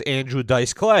it says Andrew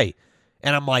Dice Clay.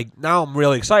 And I'm like, now I'm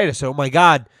really excited. So, oh my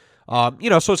God. So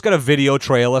it's got a video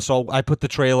trailer. So I put the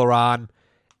trailer on,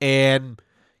 and,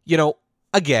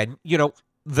 again,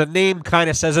 the name kind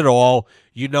of says it all.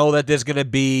 You know that there's going to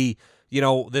be,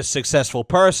 this successful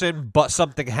person, but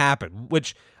something happened,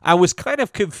 which I was kind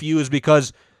of confused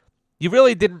because you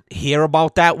really didn't hear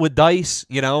about that with Dice,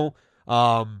 He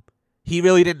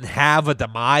really didn't have a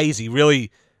demise. He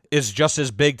really is just as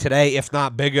big today, if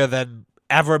not bigger than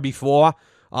ever before.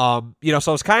 So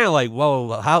it's kind of like,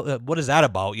 well, what is that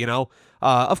about,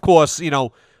 Of course,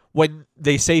 when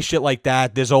they say shit like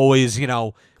that, there's always,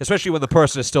 especially when the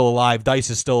person is still alive, Dice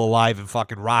is still alive and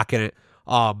fucking rocking it.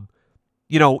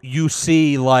 You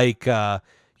see, like,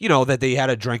 that they had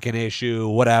a drinking issue,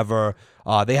 whatever.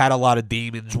 They had a lot of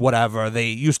demons, whatever. They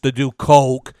used to do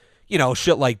coke,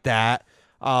 shit like that.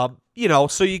 So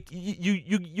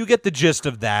you get the gist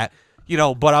of that,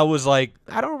 but I was like,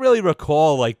 I don't really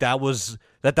recall, like, that was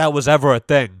ever a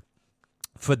thing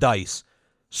for Dice.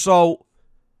 So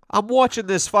I'm watching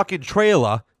this fucking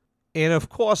trailer, and of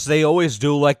course they always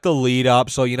do, like, the lead up.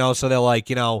 So, so they're like,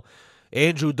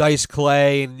 Andrew Dice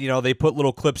Clay, and, they put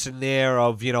little clips in there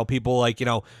of, people like,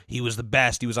 he was the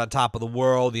best, he was on top of the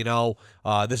world,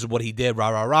 this is what he did, rah,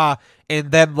 rah, rah.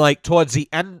 And then, like, towards the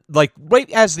end, like,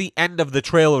 right as the end of the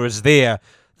trailer is there,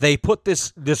 they put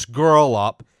this girl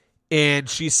up, and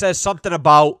she says something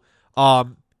about,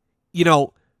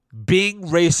 being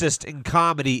racist in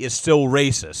comedy is still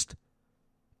racist.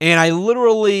 And I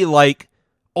literally, like,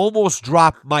 almost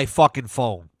dropped my fucking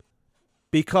phone.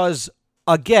 Because,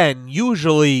 again,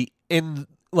 usually in,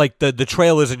 like, the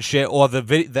trailers and shit, or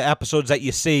the episodes that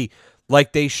you see,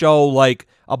 like they show like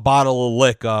a bottle of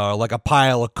liquor or like a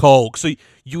pile of coke. So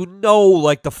you know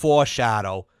like the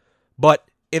foreshadow. But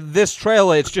in this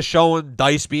trailer, it's just showing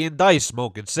Dice being Dice,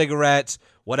 smoking cigarettes,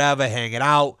 whatever, hanging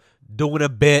out, doing a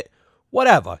bit,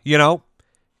 whatever, you know?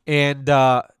 And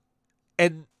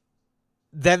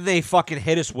then they fucking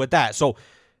hit us with that. So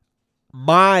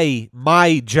my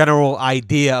general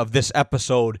idea of this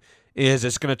episode is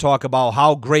it's going to talk about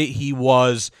how great he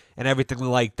was and everything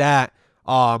like that.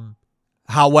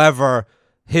 However,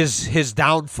 his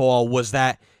downfall was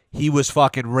that he was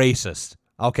fucking racist.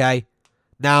 Okay?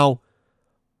 Now,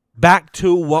 back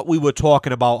to what we were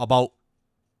talking about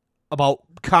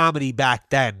comedy back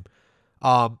then.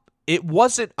 It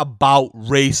wasn't about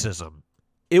racism.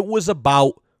 It was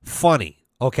about funny.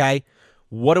 Okay?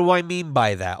 What do I mean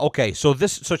by that? Okay, so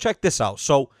check this out.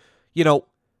 So, you know,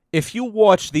 if you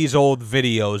watch these old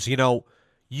videos, you know,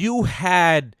 you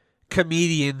had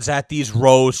comedians at these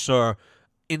roasts or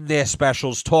in their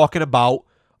specials talking about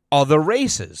other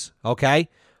races, okay?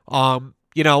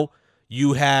 You know,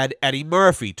 you had Eddie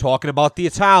Murphy talking about the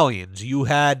Italians. You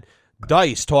had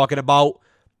Dice talking about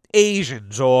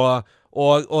Asians or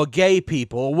gay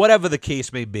people or whatever the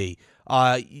case may be.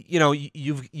 You know,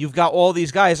 you've got all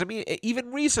these guys. I mean,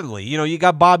 even recently, you know, you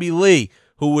got Bobby Lee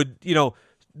who would, you know,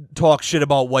 talk shit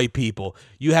about white people.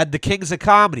 You had the Kings of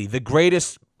Comedy, the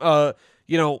greatest, you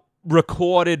know,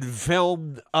 recorded,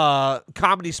 filmed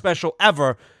comedy special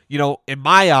ever, you know, in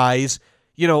my eyes,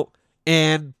 you know,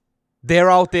 and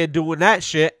they're out there doing that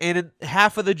shit, and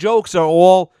half of the jokes are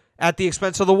all at the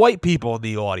expense of the white people in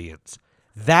the audience.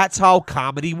 That's how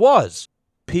comedy was.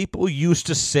 People used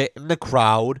to sit in the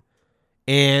crowd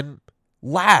and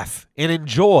laugh and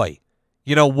enjoy,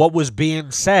 you know, what was being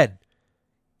said,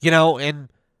 you know, and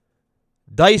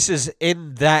Dice is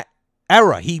in that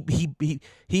era.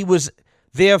 He was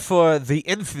there for the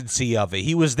infancy of it.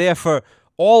 He was there for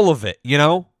all of it, you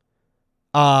know,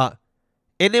 and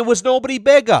there was nobody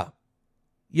bigger,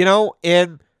 you know,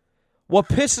 and what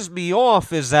pisses me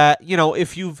off is that, you know,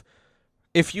 if you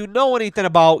know anything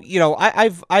about, you know,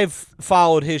 I've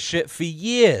followed his shit for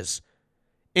years.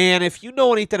 And if you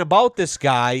know anything about this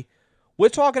guy, we're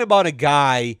talking about a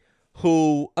guy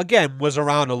who, again, was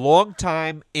around a long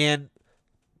time, and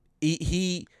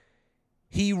he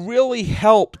really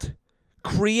helped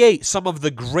create some of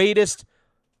the greatest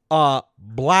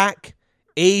black,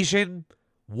 Asian,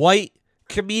 white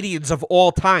comedians of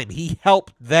all time. He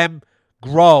helped them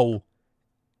grow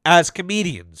as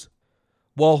comedians.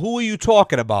 Well, who are you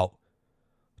talking about?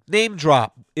 Name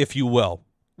drop, if you will.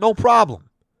 No problem.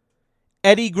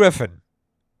 Eddie Griffin,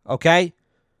 okay?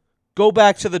 Go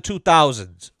back to the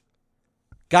 2000s.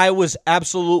 Guy was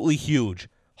absolutely huge.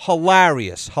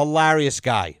 Hilarious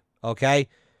guy, okay?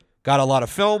 Got a lot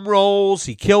of film roles.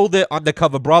 He killed it.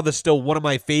 Undercover Brother, still one of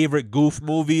my favorite goof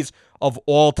movies of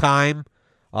all time.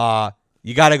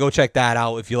 You got to go check that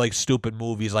out if you like stupid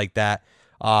movies like that.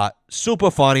 Super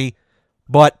funny.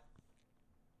 But,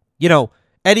 you know,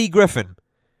 Eddie Griffin,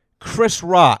 Chris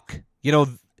Rock, you know,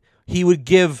 he would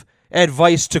give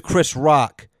advice to Chris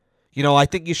Rock. You know, I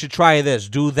think you should try this,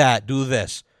 do that, do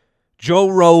this. Joe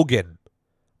Rogan,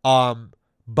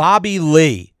 Bobby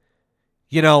Lee,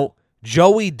 you know,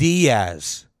 Joey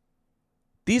Diaz.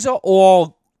 These are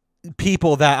all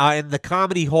people that are in the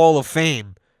Comedy Hall of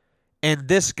Fame. And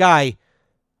this guy,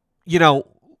 you know,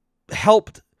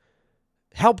 helped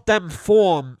them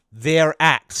form their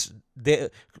acts.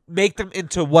 Make them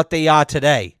into what they are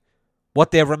today.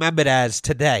 What they're remembered as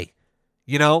today.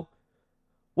 You know?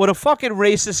 Would a fucking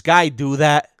racist guy do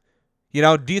that? You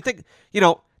know, do you think, you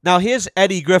know, now here's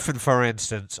Eddie Griffin, for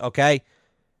instance, okay?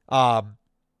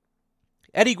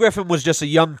 Eddie Griffin was just a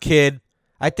young kid.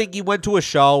 I think he went to a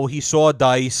show, he saw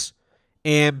Dice,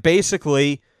 and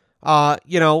basically,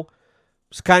 you know,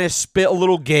 kind of spit a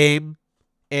little game,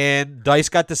 and Dice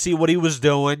got to see what he was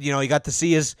doing. You know, he got to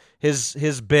see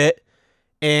his bit,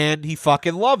 and he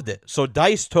fucking loved it. So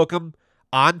Dice took him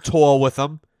on tour with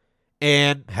him,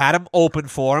 and had him open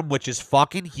for him, which is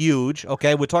fucking huge,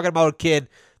 okay? We're talking about a kid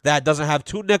that doesn't have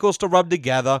two nickels to rub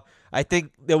together. I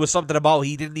think there was something about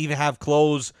he didn't even have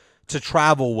clothes to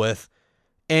travel with.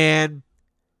 And,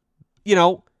 you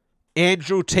know,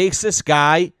 Andrew takes this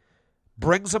guy,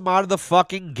 brings him out of the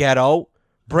fucking ghetto,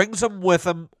 brings him with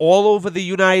him all over the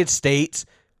United States,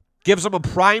 gives him a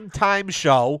primetime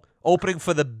show, opening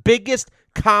for the biggest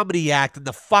comedy act in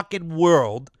the fucking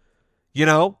world, you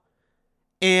know?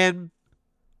 And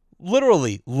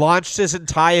literally launched his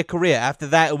entire career. After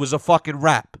that, it was a fucking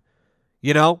wrap.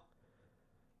 You know?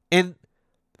 And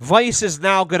Vice is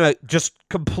now going to just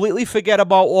completely forget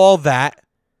about all that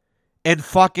and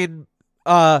fucking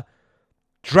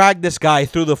drag this guy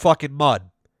through the fucking mud.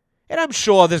 And I'm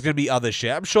sure there's going to be other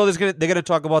shit. I'm sure they're going to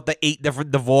talk about the 8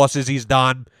 different divorces he's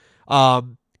done.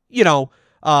 I'm sure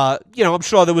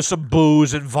there was some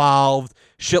booze involved,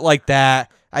 shit like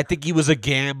that. I think he was a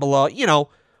gambler,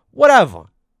 whatever.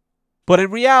 But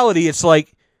in reality, it's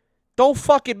like, don't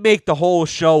fucking make the whole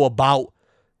show about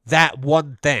that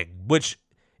one thing. Which,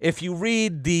 if you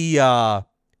read the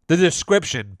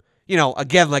description,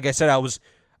 again, like I said, I was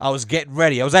getting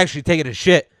ready. I was actually taking a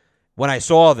shit when I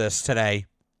saw this today,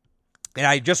 and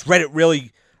I just read it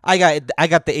really. I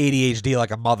got the ADHD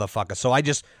like a motherfucker, so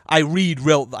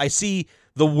I see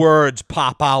the words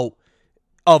pop out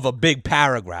of a big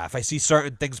paragraph. I see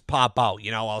certain things pop out.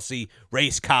 I'll see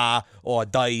race car or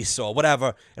dice or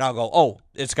whatever, and I'll go, oh,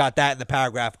 it's got that in the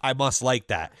paragraph. I must like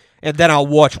that. And then I'll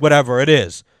watch whatever it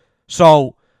is.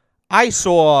 So I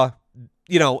saw,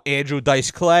 Andrew Dice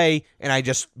Clay, and I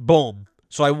just, boom.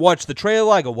 So I watched the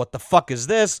trailer. I go, what the fuck is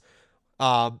this?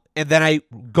 And then I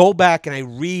go back and I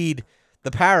read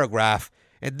the paragraph,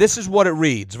 and this is what it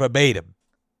reads verbatim.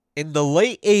 In the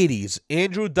late 80s,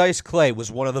 Andrew Dice Clay was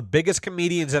one of the biggest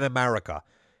comedians in America.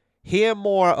 Hear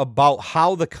more about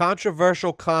how the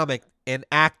controversial comic and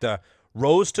actor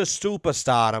rose to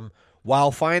superstardom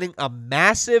while finding a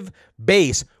massive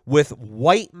base with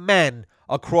white men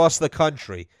across the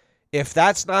country. If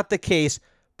that's not the case,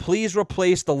 please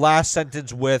replace the last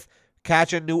sentence with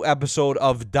catch a new episode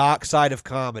of Dark Side of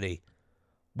Comedy.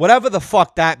 Whatever the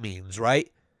fuck that means, right?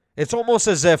 It's almost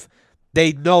as if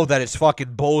they know that it's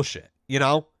fucking bullshit,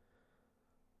 I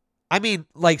mean,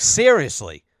 like,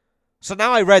 seriously. So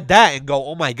now I read that and go,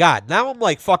 oh my God. Now I'm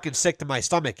like fucking sick to my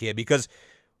stomach here, because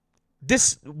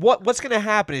what's going to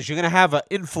happen is you're going to have an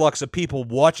influx of people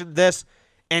watching this,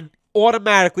 and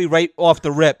automatically right off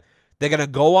the rip, they're going to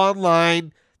go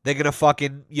online. They're going to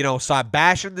fucking, start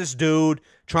bashing this dude,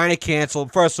 trying to cancel him.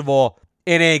 First of all,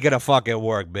 it ain't going to fucking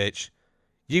work, bitch.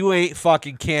 You ain't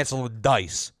fucking canceling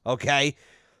Dice, okay?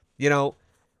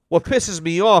 What pisses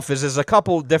me off is there's a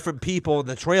couple different people in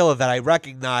the trailer that I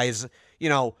recognize,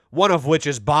 one of which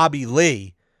is Bobby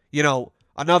Lee,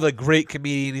 another great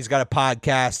comedian. He's got a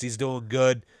podcast. He's doing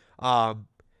good, and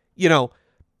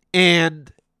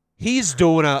he's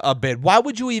doing a bit. Why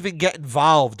would you even get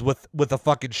involved with a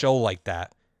fucking show like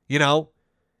that? You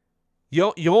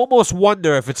almost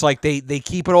wonder if it's like they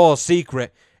keep it all a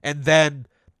secret, and then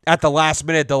at the last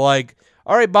minute they're like,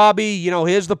 all right, Bobby,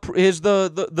 here's the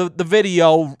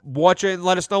video. Watch it and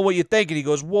let us know what you think. And he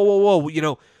goes,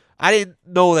 whoa. I didn't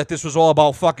know that this was all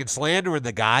about fucking slandering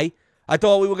the guy. I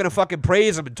thought we were going to fucking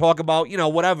praise him and talk about,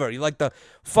 whatever. You like to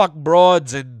fuck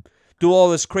broads and do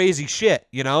all this crazy shit,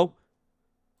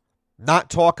 Not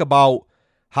talk about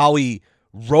how he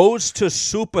rose to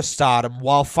superstardom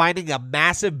while finding a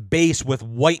massive base with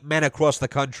white men across the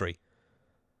country.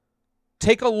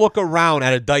 Take a look around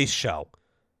at a Dice show.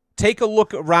 Take a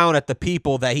look around at the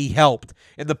people that he helped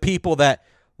and the people that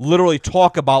literally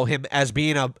talk about him as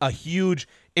being a huge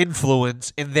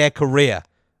influence in their career.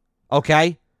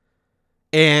 Okay?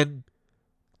 And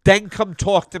then come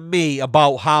talk to me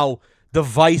about how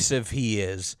divisive he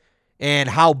is and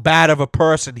how bad of a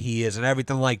person he is and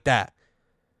everything like that.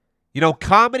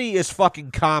 Comedy is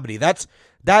fucking comedy. That's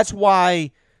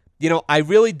why, I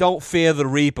really don't fear the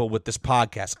Reaper with this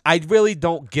podcast. I really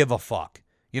don't give a fuck.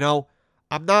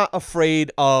 I'm not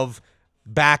afraid of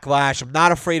backlash. I'm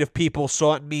not afraid of people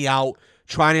sorting me out,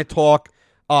 trying to talk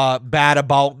bad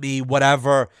about me,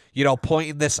 whatever,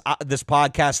 pointing this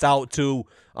podcast out to,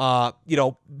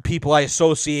 people I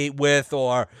associate with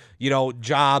or,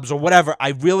 jobs or whatever. I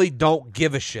really don't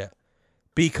give a shit,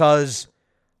 because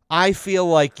I feel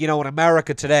like, in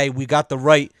America today, we got the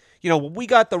right, when we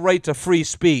got the right to free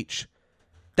speech,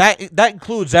 that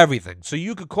includes everything. So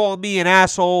you could call me an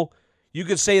asshole. You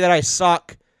could say that I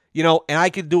suck, and I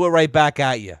can do it right back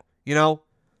at you, And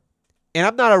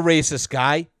I'm not a racist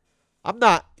guy. I'm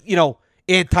not,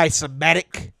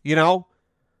 anti-Semitic,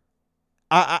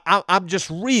 I'm just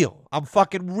real. I'm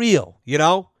fucking real,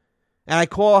 And I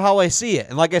call it how I see it.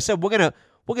 And like I said, we're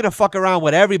gonna fuck around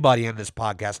with everybody on this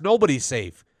podcast. Nobody's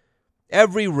safe.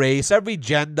 Every race, every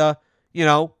gender,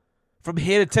 from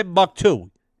here to Timbuktu.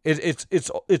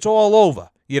 It's all over,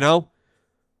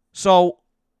 So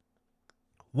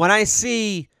when I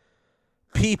see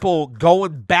people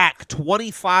going back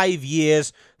 25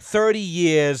 years, 30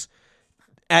 years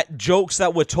at jokes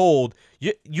that were told,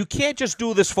 you can't just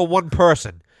do this for one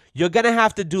person. You're going to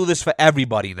have to do this for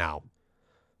everybody now.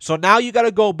 So now you got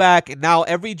to go back, and now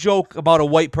every joke about a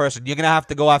white person, you're going to have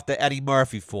to go after Eddie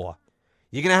Murphy for.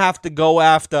 You're going to have to go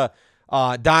after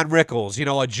Don Rickles,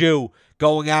 a Jew,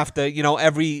 going after,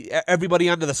 everybody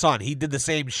under the sun. He did the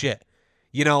same shit.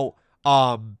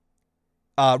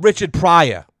 Richard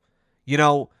Pryor,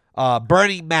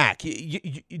 Bernie Mac.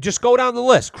 You just go down the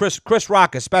list. Chris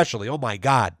Rock especially. Oh my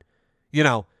God,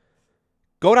 go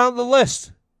down the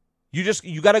list.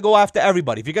 You got to go after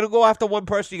everybody. If you're gonna go after one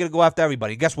person, you're gonna go after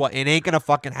everybody. And guess what? It ain't gonna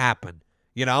fucking happen.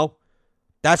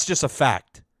 That's just a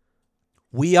fact.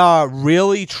 We are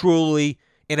really, truly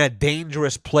in a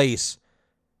dangerous place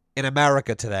in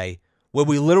America today, where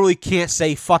we literally can't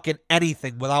say fucking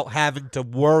anything without having to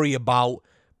worry about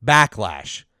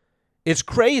backlash. It's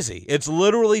crazy. It's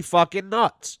literally fucking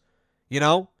nuts,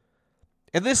 And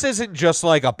this isn't just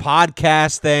like a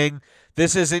podcast thing.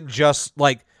 This isn't just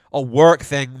like a work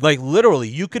thing. Like literally,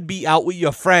 you could be out with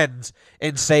your friends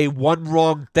and say one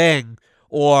wrong thing,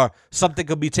 or something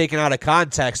could be taken out of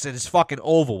context and it's fucking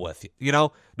over with.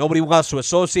 Nobody wants to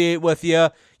associate with you.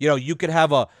 You could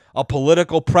have a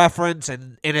political preference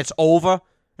and it's over.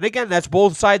 And again, that's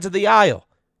both sides of the aisle.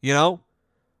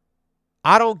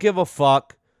 I don't give a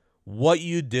fuck what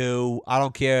you do. I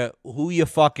don't care who you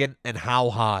fucking and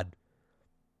how hard.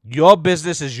 Your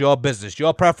business is your business.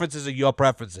 Your preferences are your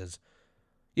preferences.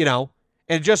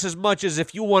 And just as much as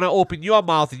if you want to open your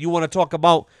mouth and you want to talk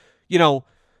about,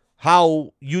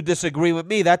 how you disagree with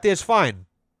me, that is fine.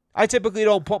 I typically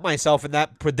don't put myself in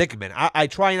that predicament. I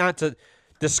try not to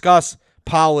discuss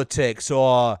politics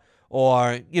or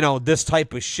this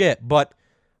type of shit. But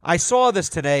I saw this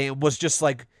today and was just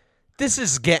like, this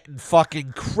is getting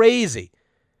fucking crazy.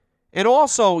 And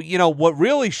also, what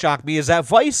really shocked me is that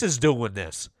Vice is doing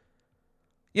this.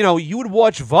 You would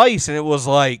watch Vice and it was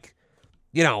like,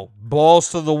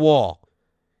 balls to the wall.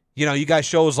 You got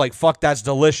shows like Fuck That's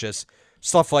Delicious,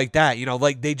 stuff like that.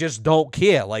 Like they just don't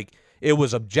care. Like it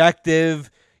was objective.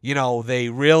 They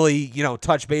really,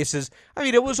 touch bases. I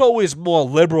mean, it was always more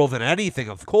liberal than anything,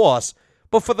 of course.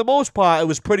 But for the most part, it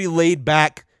was pretty laid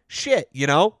back shit,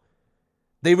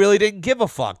 They really didn't give a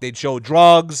fuck. They'd show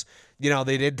drugs.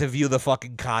 They'd interview the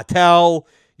fucking cartel.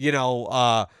 They'd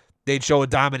show a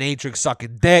dominatrix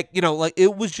sucking dick. Like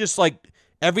it was just like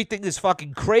everything is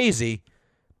fucking crazy.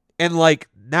 And like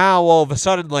now all of a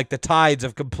sudden, like the tides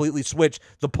have completely switched.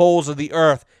 The poles of the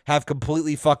earth have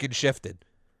completely fucking shifted.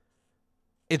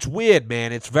 It's weird,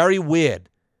 man. It's very weird.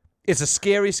 It's a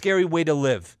scary, scary way to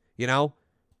live, And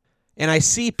I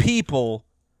see people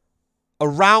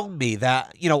around me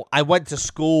that, I went to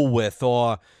school with,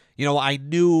 or, I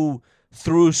knew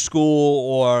through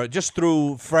school, or just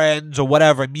through friends or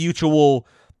whatever, mutual,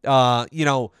 shit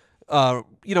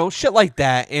like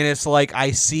that. And it's like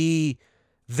I see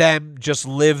them just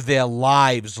live their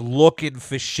lives looking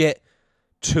for shit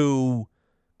to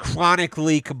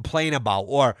chronically complain about,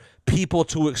 or people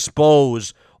to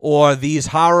expose, or these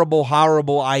horrible,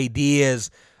 horrible ideas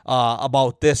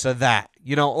about this or that.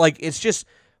 Like it's just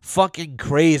fucking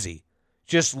crazy.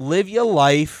 Just live your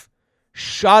life,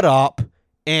 shut up,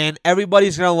 and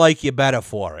everybody's going to like you better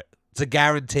for it. It's a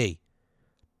guarantee.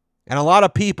 And a lot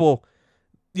of people,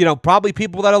 probably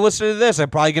people that are listening to this are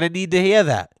probably going to need to hear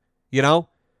that,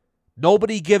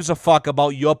 Nobody gives a fuck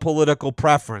about your political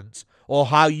preference or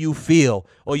how you feel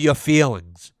or your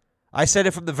feelings. I said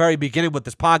it from the very beginning with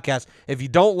this podcast. If you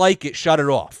don't like it, shut it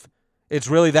off. It's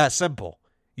really that simple,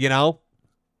 And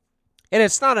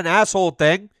it's not an asshole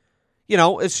thing.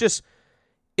 It's just,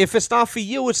 if it's not for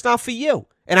you, it's not for you.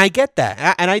 And I get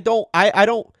that. And I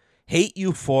don't hate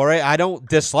you for it. I don't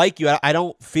dislike you. I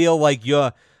don't feel like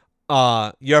your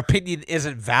opinion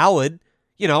isn't valid.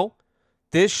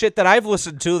 There's shit that I've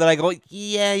listened to that I go,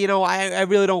 yeah, I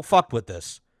really don't fuck with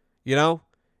this, And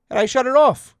I shut it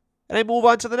off. And I move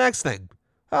on to the next thing.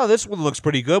 Oh, this one looks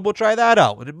pretty good. We'll try that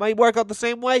out. And it might work out the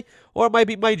same way, or it might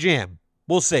be my jam.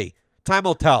 We'll see. Time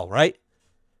will tell, right?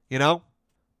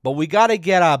 But we got to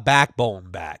get our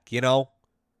backbone back,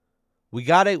 We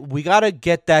got to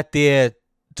get that there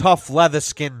tough leather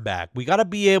skin back. We got to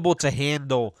be able to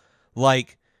handle,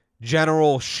 like,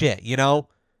 general shit,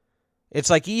 It's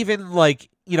like even, like,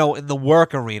 in the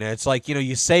work arena, it's like,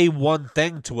 you say one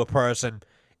thing to a person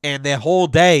and their whole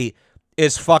day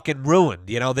is fucking ruined,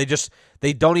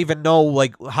 they don't even know,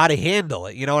 like, how to handle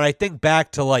it, And I think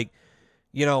back to, like,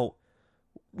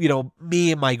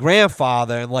 me and my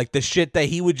grandfather and, like, the shit that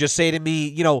he would just say to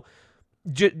me,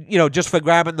 just for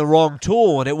grabbing the wrong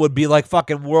tool, and it would be like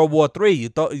fucking World War III.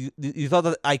 You thought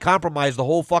that I compromised the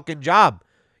whole fucking job,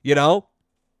 And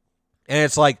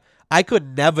it's like I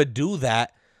could never do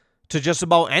that to just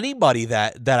about anybody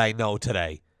that I know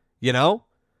today,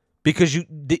 because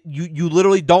you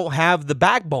literally don't have the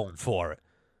backbone for it.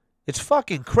 It's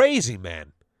fucking crazy,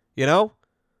 man,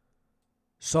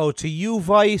 So to you,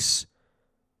 Vice,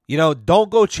 don't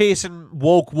go chasing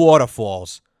woke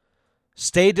waterfalls.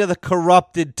 Stay to the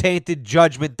corrupted, tainted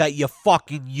judgment that you're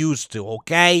fucking used to,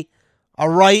 okay? All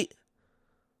right?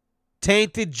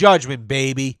 Tainted judgment,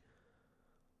 baby.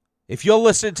 If you're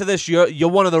listening to this, you're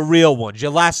one of the real ones.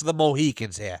 You're last of the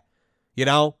Mohicans here. You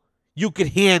know? You could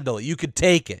handle it. You could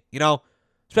take it, you know?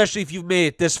 Especially if you've made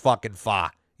it this fucking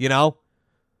far, you know?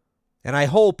 And I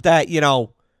hope that, you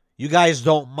know, you guys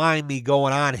don't mind me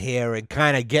going on here and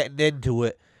kind of getting into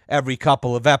it every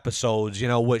couple of episodes, you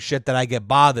know, with shit that I get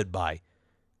bothered by.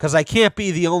 Because I can't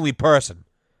be the only person.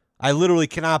 I literally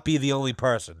cannot be the only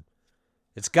person.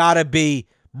 It's got to be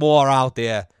more out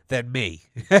there than me.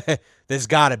 There's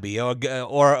got to be. Or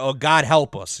God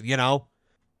help us, you know?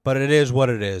 But it is what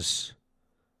it is.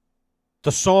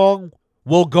 The song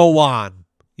will go on,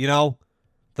 you know?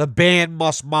 The band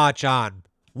must march on.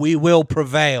 We will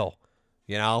prevail,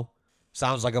 you know?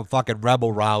 Sounds like I'm fucking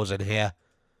rebel rousing here.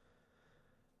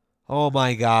 Oh,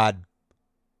 my God.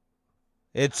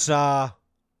 It's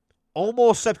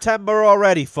almost September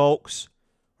already, folks.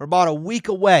 We're about a week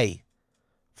away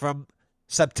from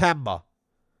September.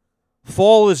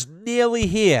 Fall is nearly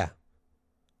here.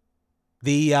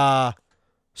 The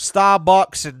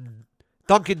Starbucks and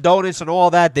Dunkin' Donuts and all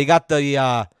that, they got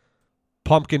the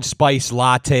pumpkin spice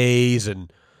lattes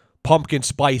and pumpkin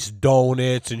spice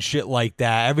donuts and shit like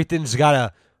that. Everything's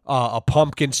got a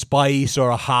pumpkin spice or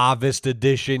a harvest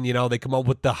edition. You know, they come up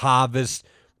with the harvest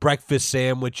breakfast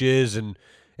sandwiches and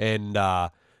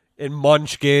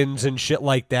munchkins and shit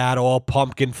like that, all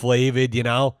pumpkin flavored, you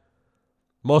know.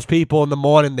 Most people in the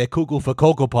morning, they're cuckoo for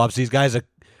Cocoa Puffs. These guys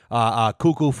are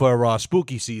cuckoo for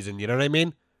spooky season, you know what I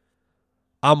mean?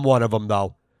 I'm one of them,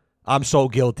 though. I'm so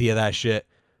guilty of that shit.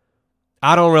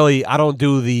 I don't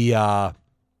do the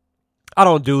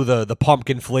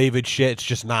pumpkin flavored shit. It's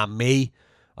just not me.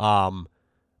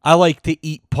 I like to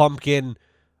eat pumpkin,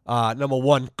 number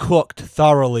one, cooked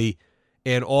thoroughly,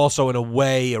 and also in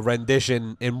a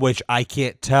rendition in which I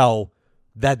can't tell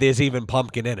that there's even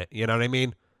pumpkin in it. You know what I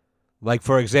mean? Like,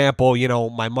 for example, you know,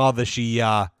 my mother, she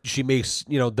makes,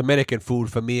 you know, Dominican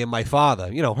food for me and my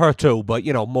father. You know, her too, but,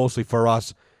 you know, mostly for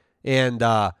us. And,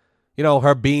 you know,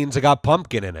 her beans have got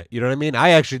pumpkin in it. You know what I mean? I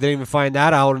actually didn't even find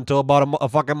that out until about a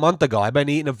fucking month ago. I've been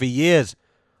eating them for years.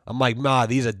 I'm like, nah,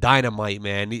 these are dynamite,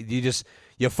 man.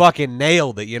 You fucking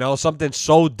nailed it, you know? Something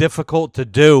so difficult to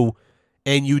do,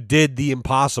 and you did the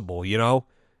impossible, you know?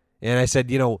 And I said,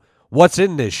 you know, what's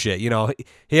in this shit? You know,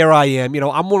 here I am. You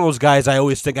know, I'm one of those guys, I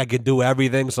always think I can do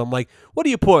everything. So I'm like, what are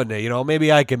you putting there? You know,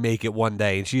 maybe I can make it one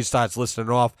day. And she starts listing it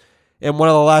off. And one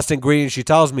of the last ingredients she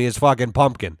tells me is fucking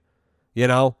pumpkin, you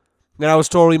know? And I was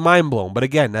totally mind blown. But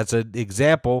again, that's an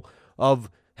example of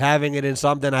having it in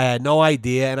something I had no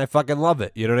idea, and I fucking love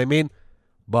it. You know what I mean?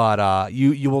 But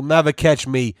you will never catch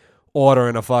me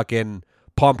ordering a fucking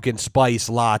pumpkin spice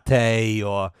latte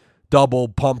or double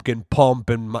pumpkin pump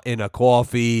in a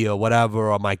coffee or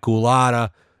whatever, or my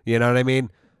culotta. You know what I mean?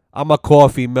 I'm a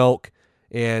coffee, milk,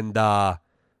 and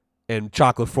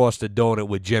chocolate frosted donut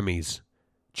with Jimmy's.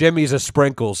 Jimmy's are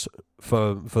sprinkles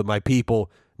for my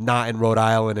people not in Rhode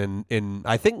Island, and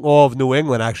I think all of New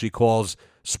England actually calls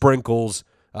sprinkles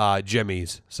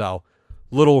Jimmy's. So,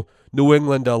 little New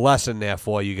Englander lesson there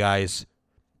for you guys.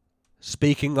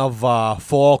 Speaking of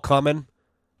fall coming,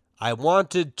 I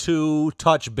wanted to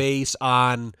touch base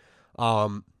on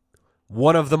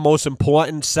one of the most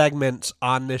important segments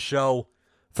on this show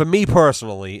for me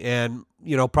personally, and,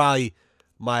 you know, probably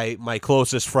my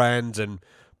closest friends, and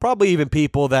probably even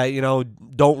people that, you know,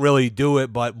 don't really do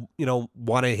it, but, you know,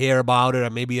 want to hear about it, or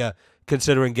maybe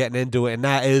considering getting into it, and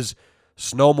that is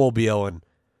snowmobiling.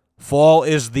 Fall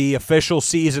is the official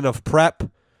season of prep.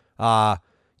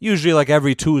 Usually like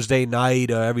every Tuesday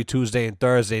night or every Tuesday and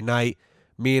Thursday night,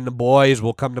 me and the boys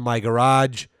will come to my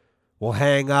garage. We'll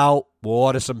hang out. We'll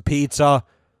order some pizza,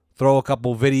 throw a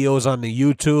couple videos on the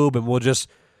YouTube, and we'll just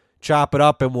chop it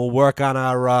up, and we'll work on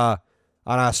our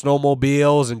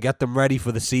snowmobiles and get them ready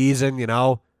for the season, you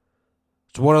know.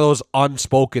 It's one of those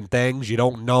unspoken things. You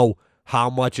don't know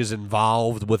how much is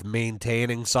involved with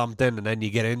maintaining something, and then you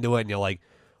get into it and you're like,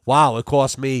 wow, it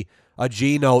cost me a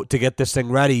G-note to get this thing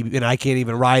ready, and I can't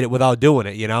even ride it without doing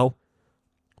it, you know?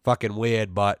 Fucking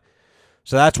weird, but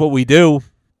so that's what we do.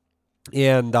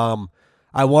 And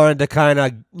I wanted to kind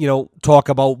of, you know, talk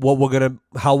about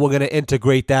how we're gonna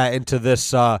integrate that into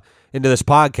this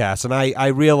podcast. And I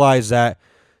realize that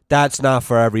that's not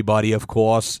for everybody, of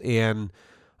course. And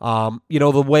you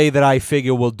know, the way that I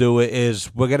figure we'll do it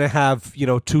is we're gonna have, you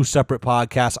know, two separate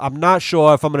podcasts. I'm not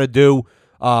sure if I'm gonna do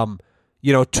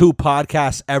you know, two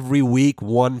podcasts every week,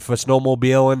 one for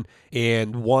snowmobiling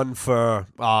and one for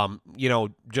you know,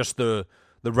 just the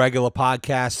regular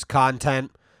podcast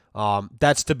content.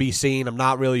 That's to be seen. I'm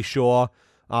not really sure.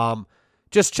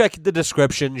 Just check the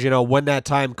descriptions, when that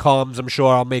time comes. I'm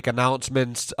sure I'll make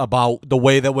announcements about the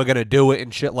way that we're going to do it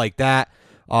and shit like that.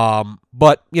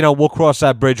 But, we'll cross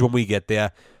that bridge when we get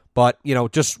there. But,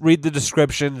 just read the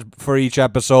descriptions for each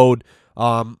episode.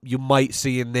 You might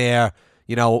see in there,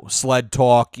 Sled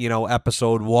Talk,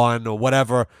 episode 1 or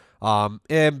whatever.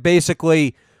 And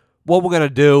basically what we're going to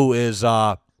do is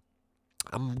I'm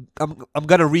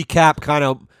going to recap kind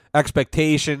of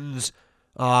expectations,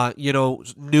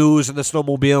 news in the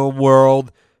snowmobiling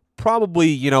world,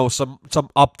 probably, some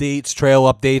updates,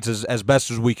 trail updates as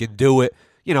best as we can do it.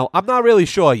 I'm not really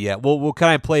sure yet. We'll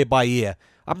kind of play it by ear.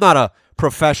 I'm not a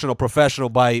professional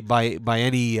by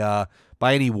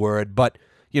any word, but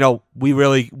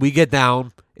we get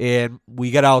down and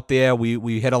we get out there.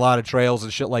 We hit a lot of trails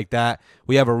and shit like that.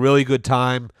 We have a really good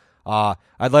time.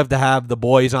 I'd love to have the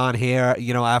boys on here,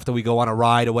 after we go on a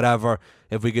ride or whatever.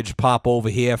 If we could just pop over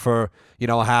here for,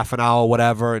 a half an hour or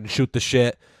whatever and shoot the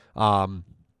shit, and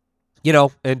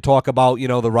talk about,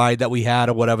 the ride that we had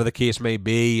or whatever the case may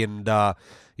be and,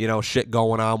 shit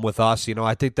going on with us.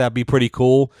 I think that'd be pretty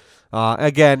cool.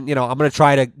 Again, I'm going to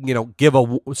try to, give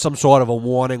some sort of a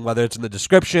warning, whether it's in the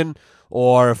description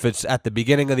or if it's at the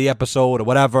beginning of the episode or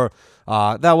whatever.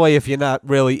 That way, if you're not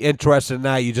really interested in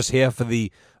that, you're just here for the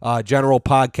general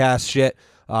podcast shit,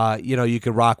 you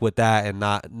can rock with that and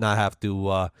not have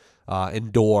to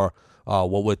endure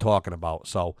what we're talking about.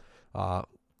 So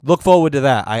look forward to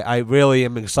that. I really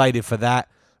am excited for that.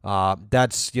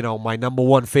 That's, my number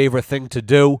one favorite thing to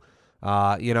do.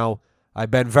 I've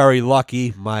been very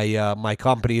lucky. My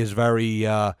company is very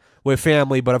we're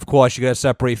family, but of course you got to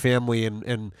separate family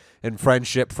and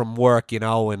friendship from work,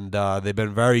 and they've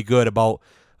been very good about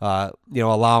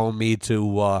allowing me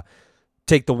to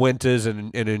take the winters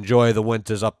and enjoy the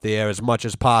winters up there as much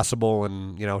as possible.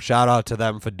 And shout out to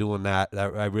them for doing that.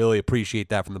 I really appreciate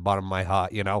that from the bottom of my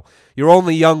heart. You're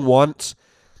only young once,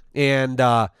 and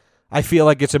I feel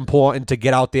like it's important to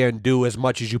get out there and do as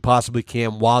much as you possibly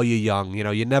can while you're young.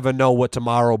 You never know what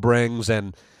tomorrow brings.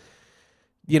 And,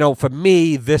 for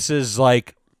me, this is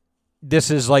like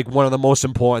one of the most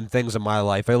important things in my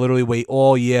life. I literally wait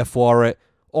all year for it.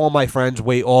 All my friends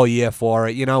wait all year for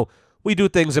it. We do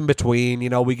things in between.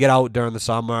 We get out during the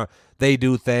summer. They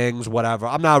do things, whatever.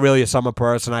 I'm not really a summer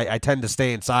person. I tend to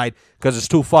stay inside because it's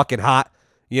too fucking hot,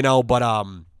 But,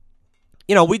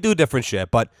 we do different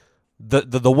shit. But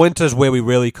the winter's where we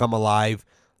really come alive.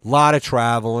 A lot of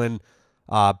traveling,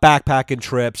 backpacking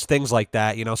trips, things like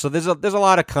that, So there's a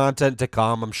lot of content to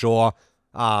come, I'm sure.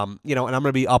 And I'm going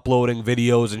to be uploading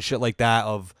videos and shit like that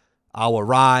of our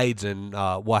rides and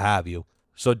what have you.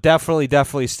 So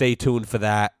definitely stay tuned for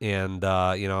that. And,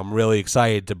 I'm really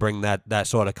excited to bring that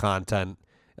sort of content,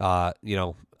 out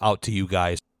to you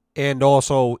guys. And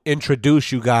also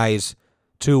introduce you guys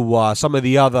to some of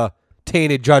the other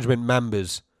Tainted Judgment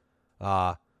members.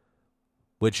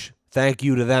 Which thank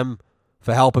you to them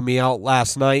for helping me out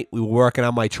last night. We were working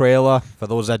on my trailer. For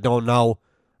those that don't know,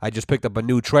 I just picked up a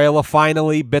new trailer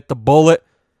finally, bit the bullet,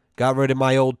 got rid of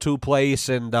my old 2-place,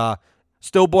 and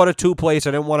still bought a 2-place.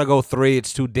 I didn't want to go 3.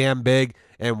 It's too damn big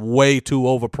and way too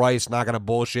overpriced. Not going to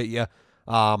bullshit you.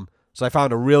 So I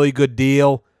found a really good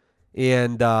deal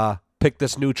and picked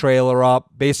this new trailer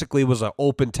up. Basically, it was an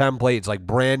open template. It's like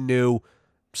brand new.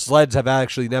 Sleds have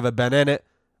actually never been in it.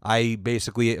 I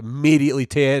basically immediately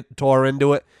tore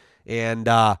into it and,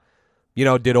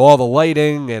 did all the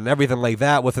lighting and everything like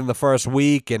that within the first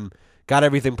week and got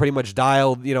everything pretty much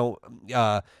dialed,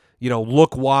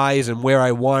 look-wise and where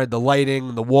I wanted the lighting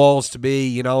and the walls to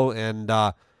be, and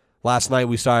last night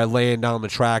we started laying down the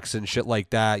tracks and shit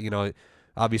like that.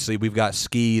 Obviously we've got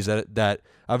skis that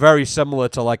are very similar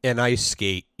to like an ice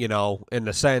skate, in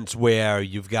the sense where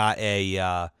you've got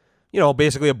a...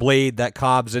 basically a blade that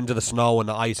cobs into the snow and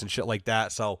the ice and shit like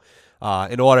that. So,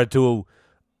 in order to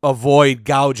avoid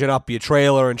gouging up your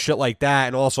trailer and shit like that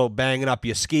and also banging up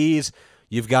your skis,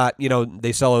 you've got,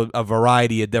 they sell a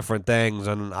variety of different things.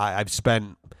 And I've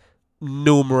spent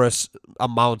numerous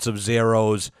amounts of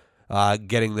zeros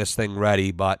getting this thing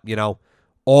ready. But,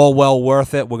 all well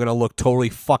worth it. We're going to look totally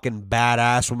fucking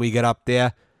badass when we get up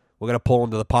there. We're going to pull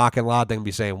into the parking lot. They're going to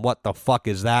be saying, what the fuck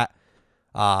is that?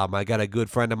 I got a good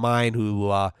friend of mine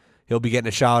who he'll be getting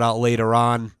a shout out later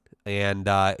on, and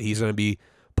he's going to be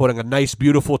putting a nice,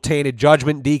 beautiful Tainted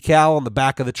Judgment decal on the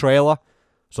back of the trailer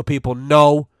so people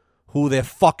know who they're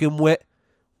fucking with.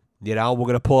 We're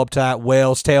going to pull up to that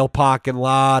Whale's Tail parking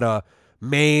lot or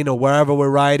Maine or wherever we're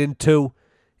riding to,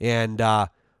 and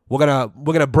we're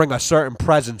gonna bring a certain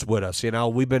presence with us.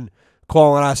 We've been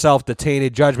calling ourselves the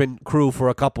Tainted Judgment crew for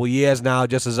a couple years now,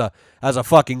 just as a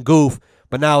fucking goof.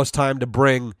 But now it's time to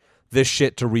bring this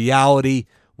shit to reality.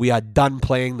 We are done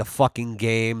playing the fucking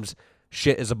games.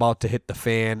 Shit is about to hit the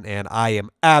fan, and I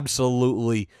am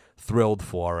absolutely thrilled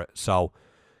for it. So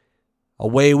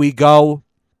away we go.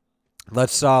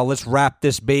 Let's wrap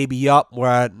this baby up. We're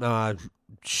at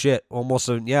almost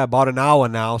about an hour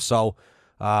now. So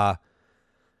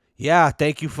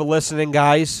thank you for listening,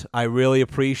 guys. I really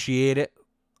appreciate it.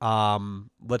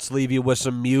 Let's leave you with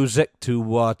some music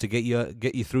to get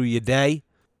you through your day.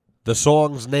 The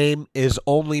song's name is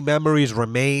Only Memories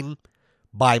Remain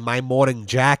by My Morning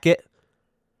Jacket.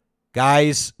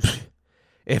 Guys,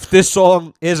 if this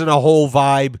song isn't a whole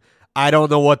vibe, I don't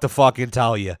know what to fucking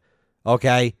tell you.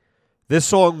 Okay? This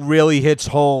song really hits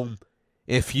home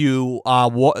if you are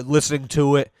listening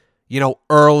to it,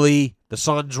 early, the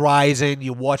sun's rising,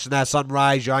 you're watching that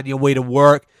sunrise, you're on your way to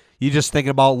work, you're just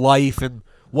thinking about life and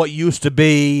what used to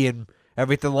be and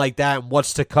everything like that and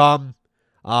what's to come.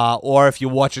 Or if you're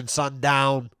watching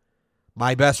sundown.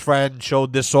 My best friend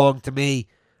showed this song to me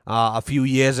a few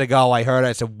years ago. I heard it.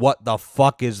 I said, what the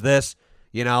fuck is this?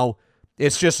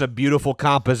 It's just a beautiful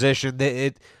composition.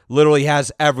 It literally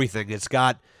has everything. It's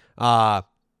got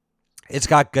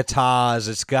guitars.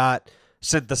 It's got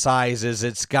synthesizers.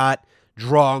 It's got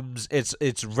drums.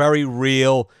 It's very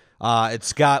real.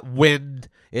 It's got wind.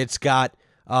 It's got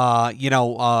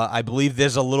I believe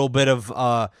there's a little bit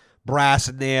of brass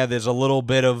in there. There's a little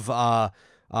bit of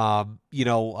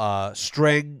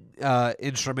string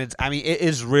instruments. I mean, it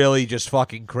is really just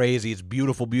fucking crazy. It's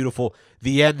beautiful, beautiful.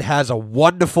 The end has a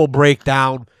wonderful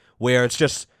breakdown where it's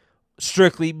just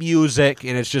strictly music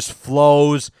and it just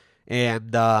flows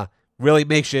and really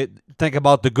makes you think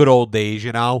about the good old days,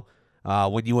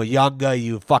 when you were younger,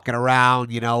 you fucking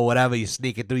around, whatever, you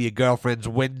sneaking through your girlfriend's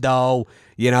window,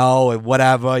 and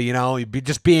whatever, you'd be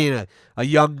just being a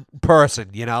young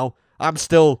person, I'm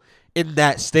still in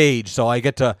that stage, so I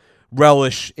get to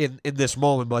relish in this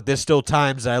moment, but there's still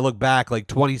times that I look back, like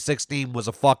 2016 was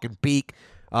a fucking peak,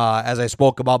 as I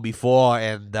spoke about before,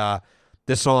 and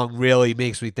this song really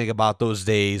makes me think about those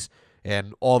days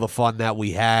and all the fun that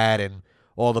we had and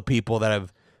all the people that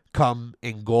have come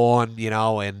and gone,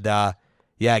 and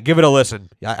give it a listen.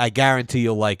 I guarantee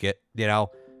you'll like it,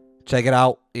 Check it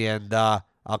out, and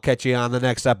I'll catch you on the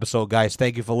next episode, guys.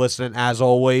 Thank you for listening, as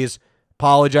always.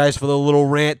 Apologize for the little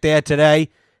rant there today.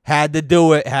 Had to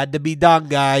do it. Had to be done,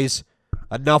 guys.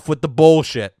 Enough with the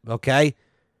bullshit, okay?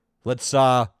 Let's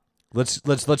toughen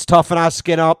our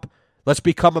skin up. Let's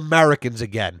become Americans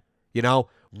again, No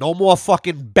more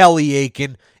fucking belly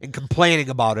aching and complaining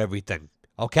about everything,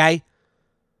 okay?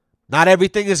 Not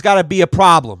everything has got to be a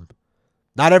problem.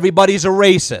 Not everybody's a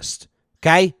racist,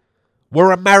 okay?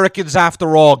 We're Americans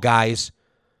after all, guys.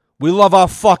 We love our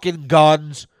fucking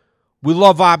guns. We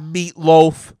love our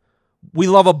meatloaf. We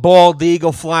love a bald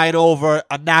eagle flying over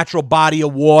a natural body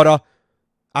of water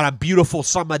on a beautiful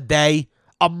summer day.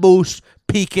 A moose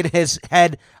peeking his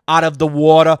head out of the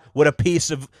water with a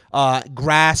piece of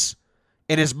grass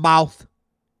in his mouth.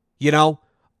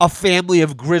 A family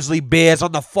of grizzly bears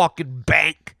on the fucking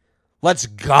bank. Let's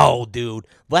go, dude.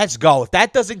 Let's go. If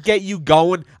that doesn't get you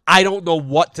going, I don't know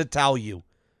what to tell you.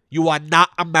 You are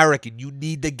not American. You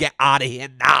need to get out of here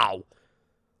now.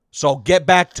 So get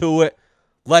back to it.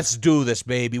 Let's do this,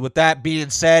 baby. With that being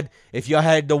said, if you're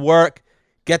headed to work,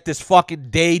 get this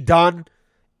fucking day done.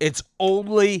 It's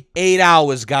only 8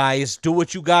 hours, guys. Do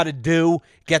what you got to do.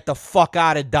 Get the fuck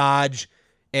out of Dodge.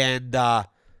 And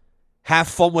have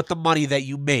fun with the money that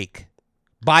you make.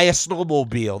 Buy a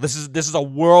snowmobile. This is a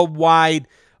worldwide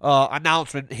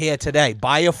announcement here today.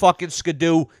 Buy a fucking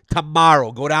Skidoo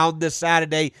tomorrow. Go down this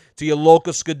Saturday to your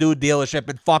local Skidoo dealership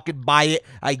and fucking buy it.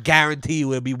 I guarantee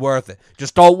you it'll be worth it.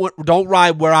 Just don't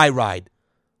ride where I ride.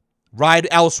 Ride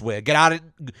elsewhere. Get out.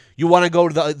 You want to go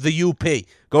to the UP.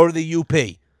 Go to the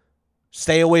UP.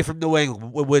 Stay away from New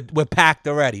England. We're packed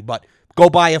already. But go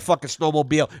buy a fucking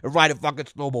snowmobile and ride a fucking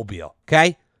snowmobile.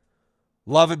 Okay?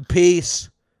 Love and peace.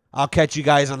 I'll catch you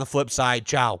guys on the flip side.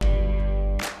 Ciao.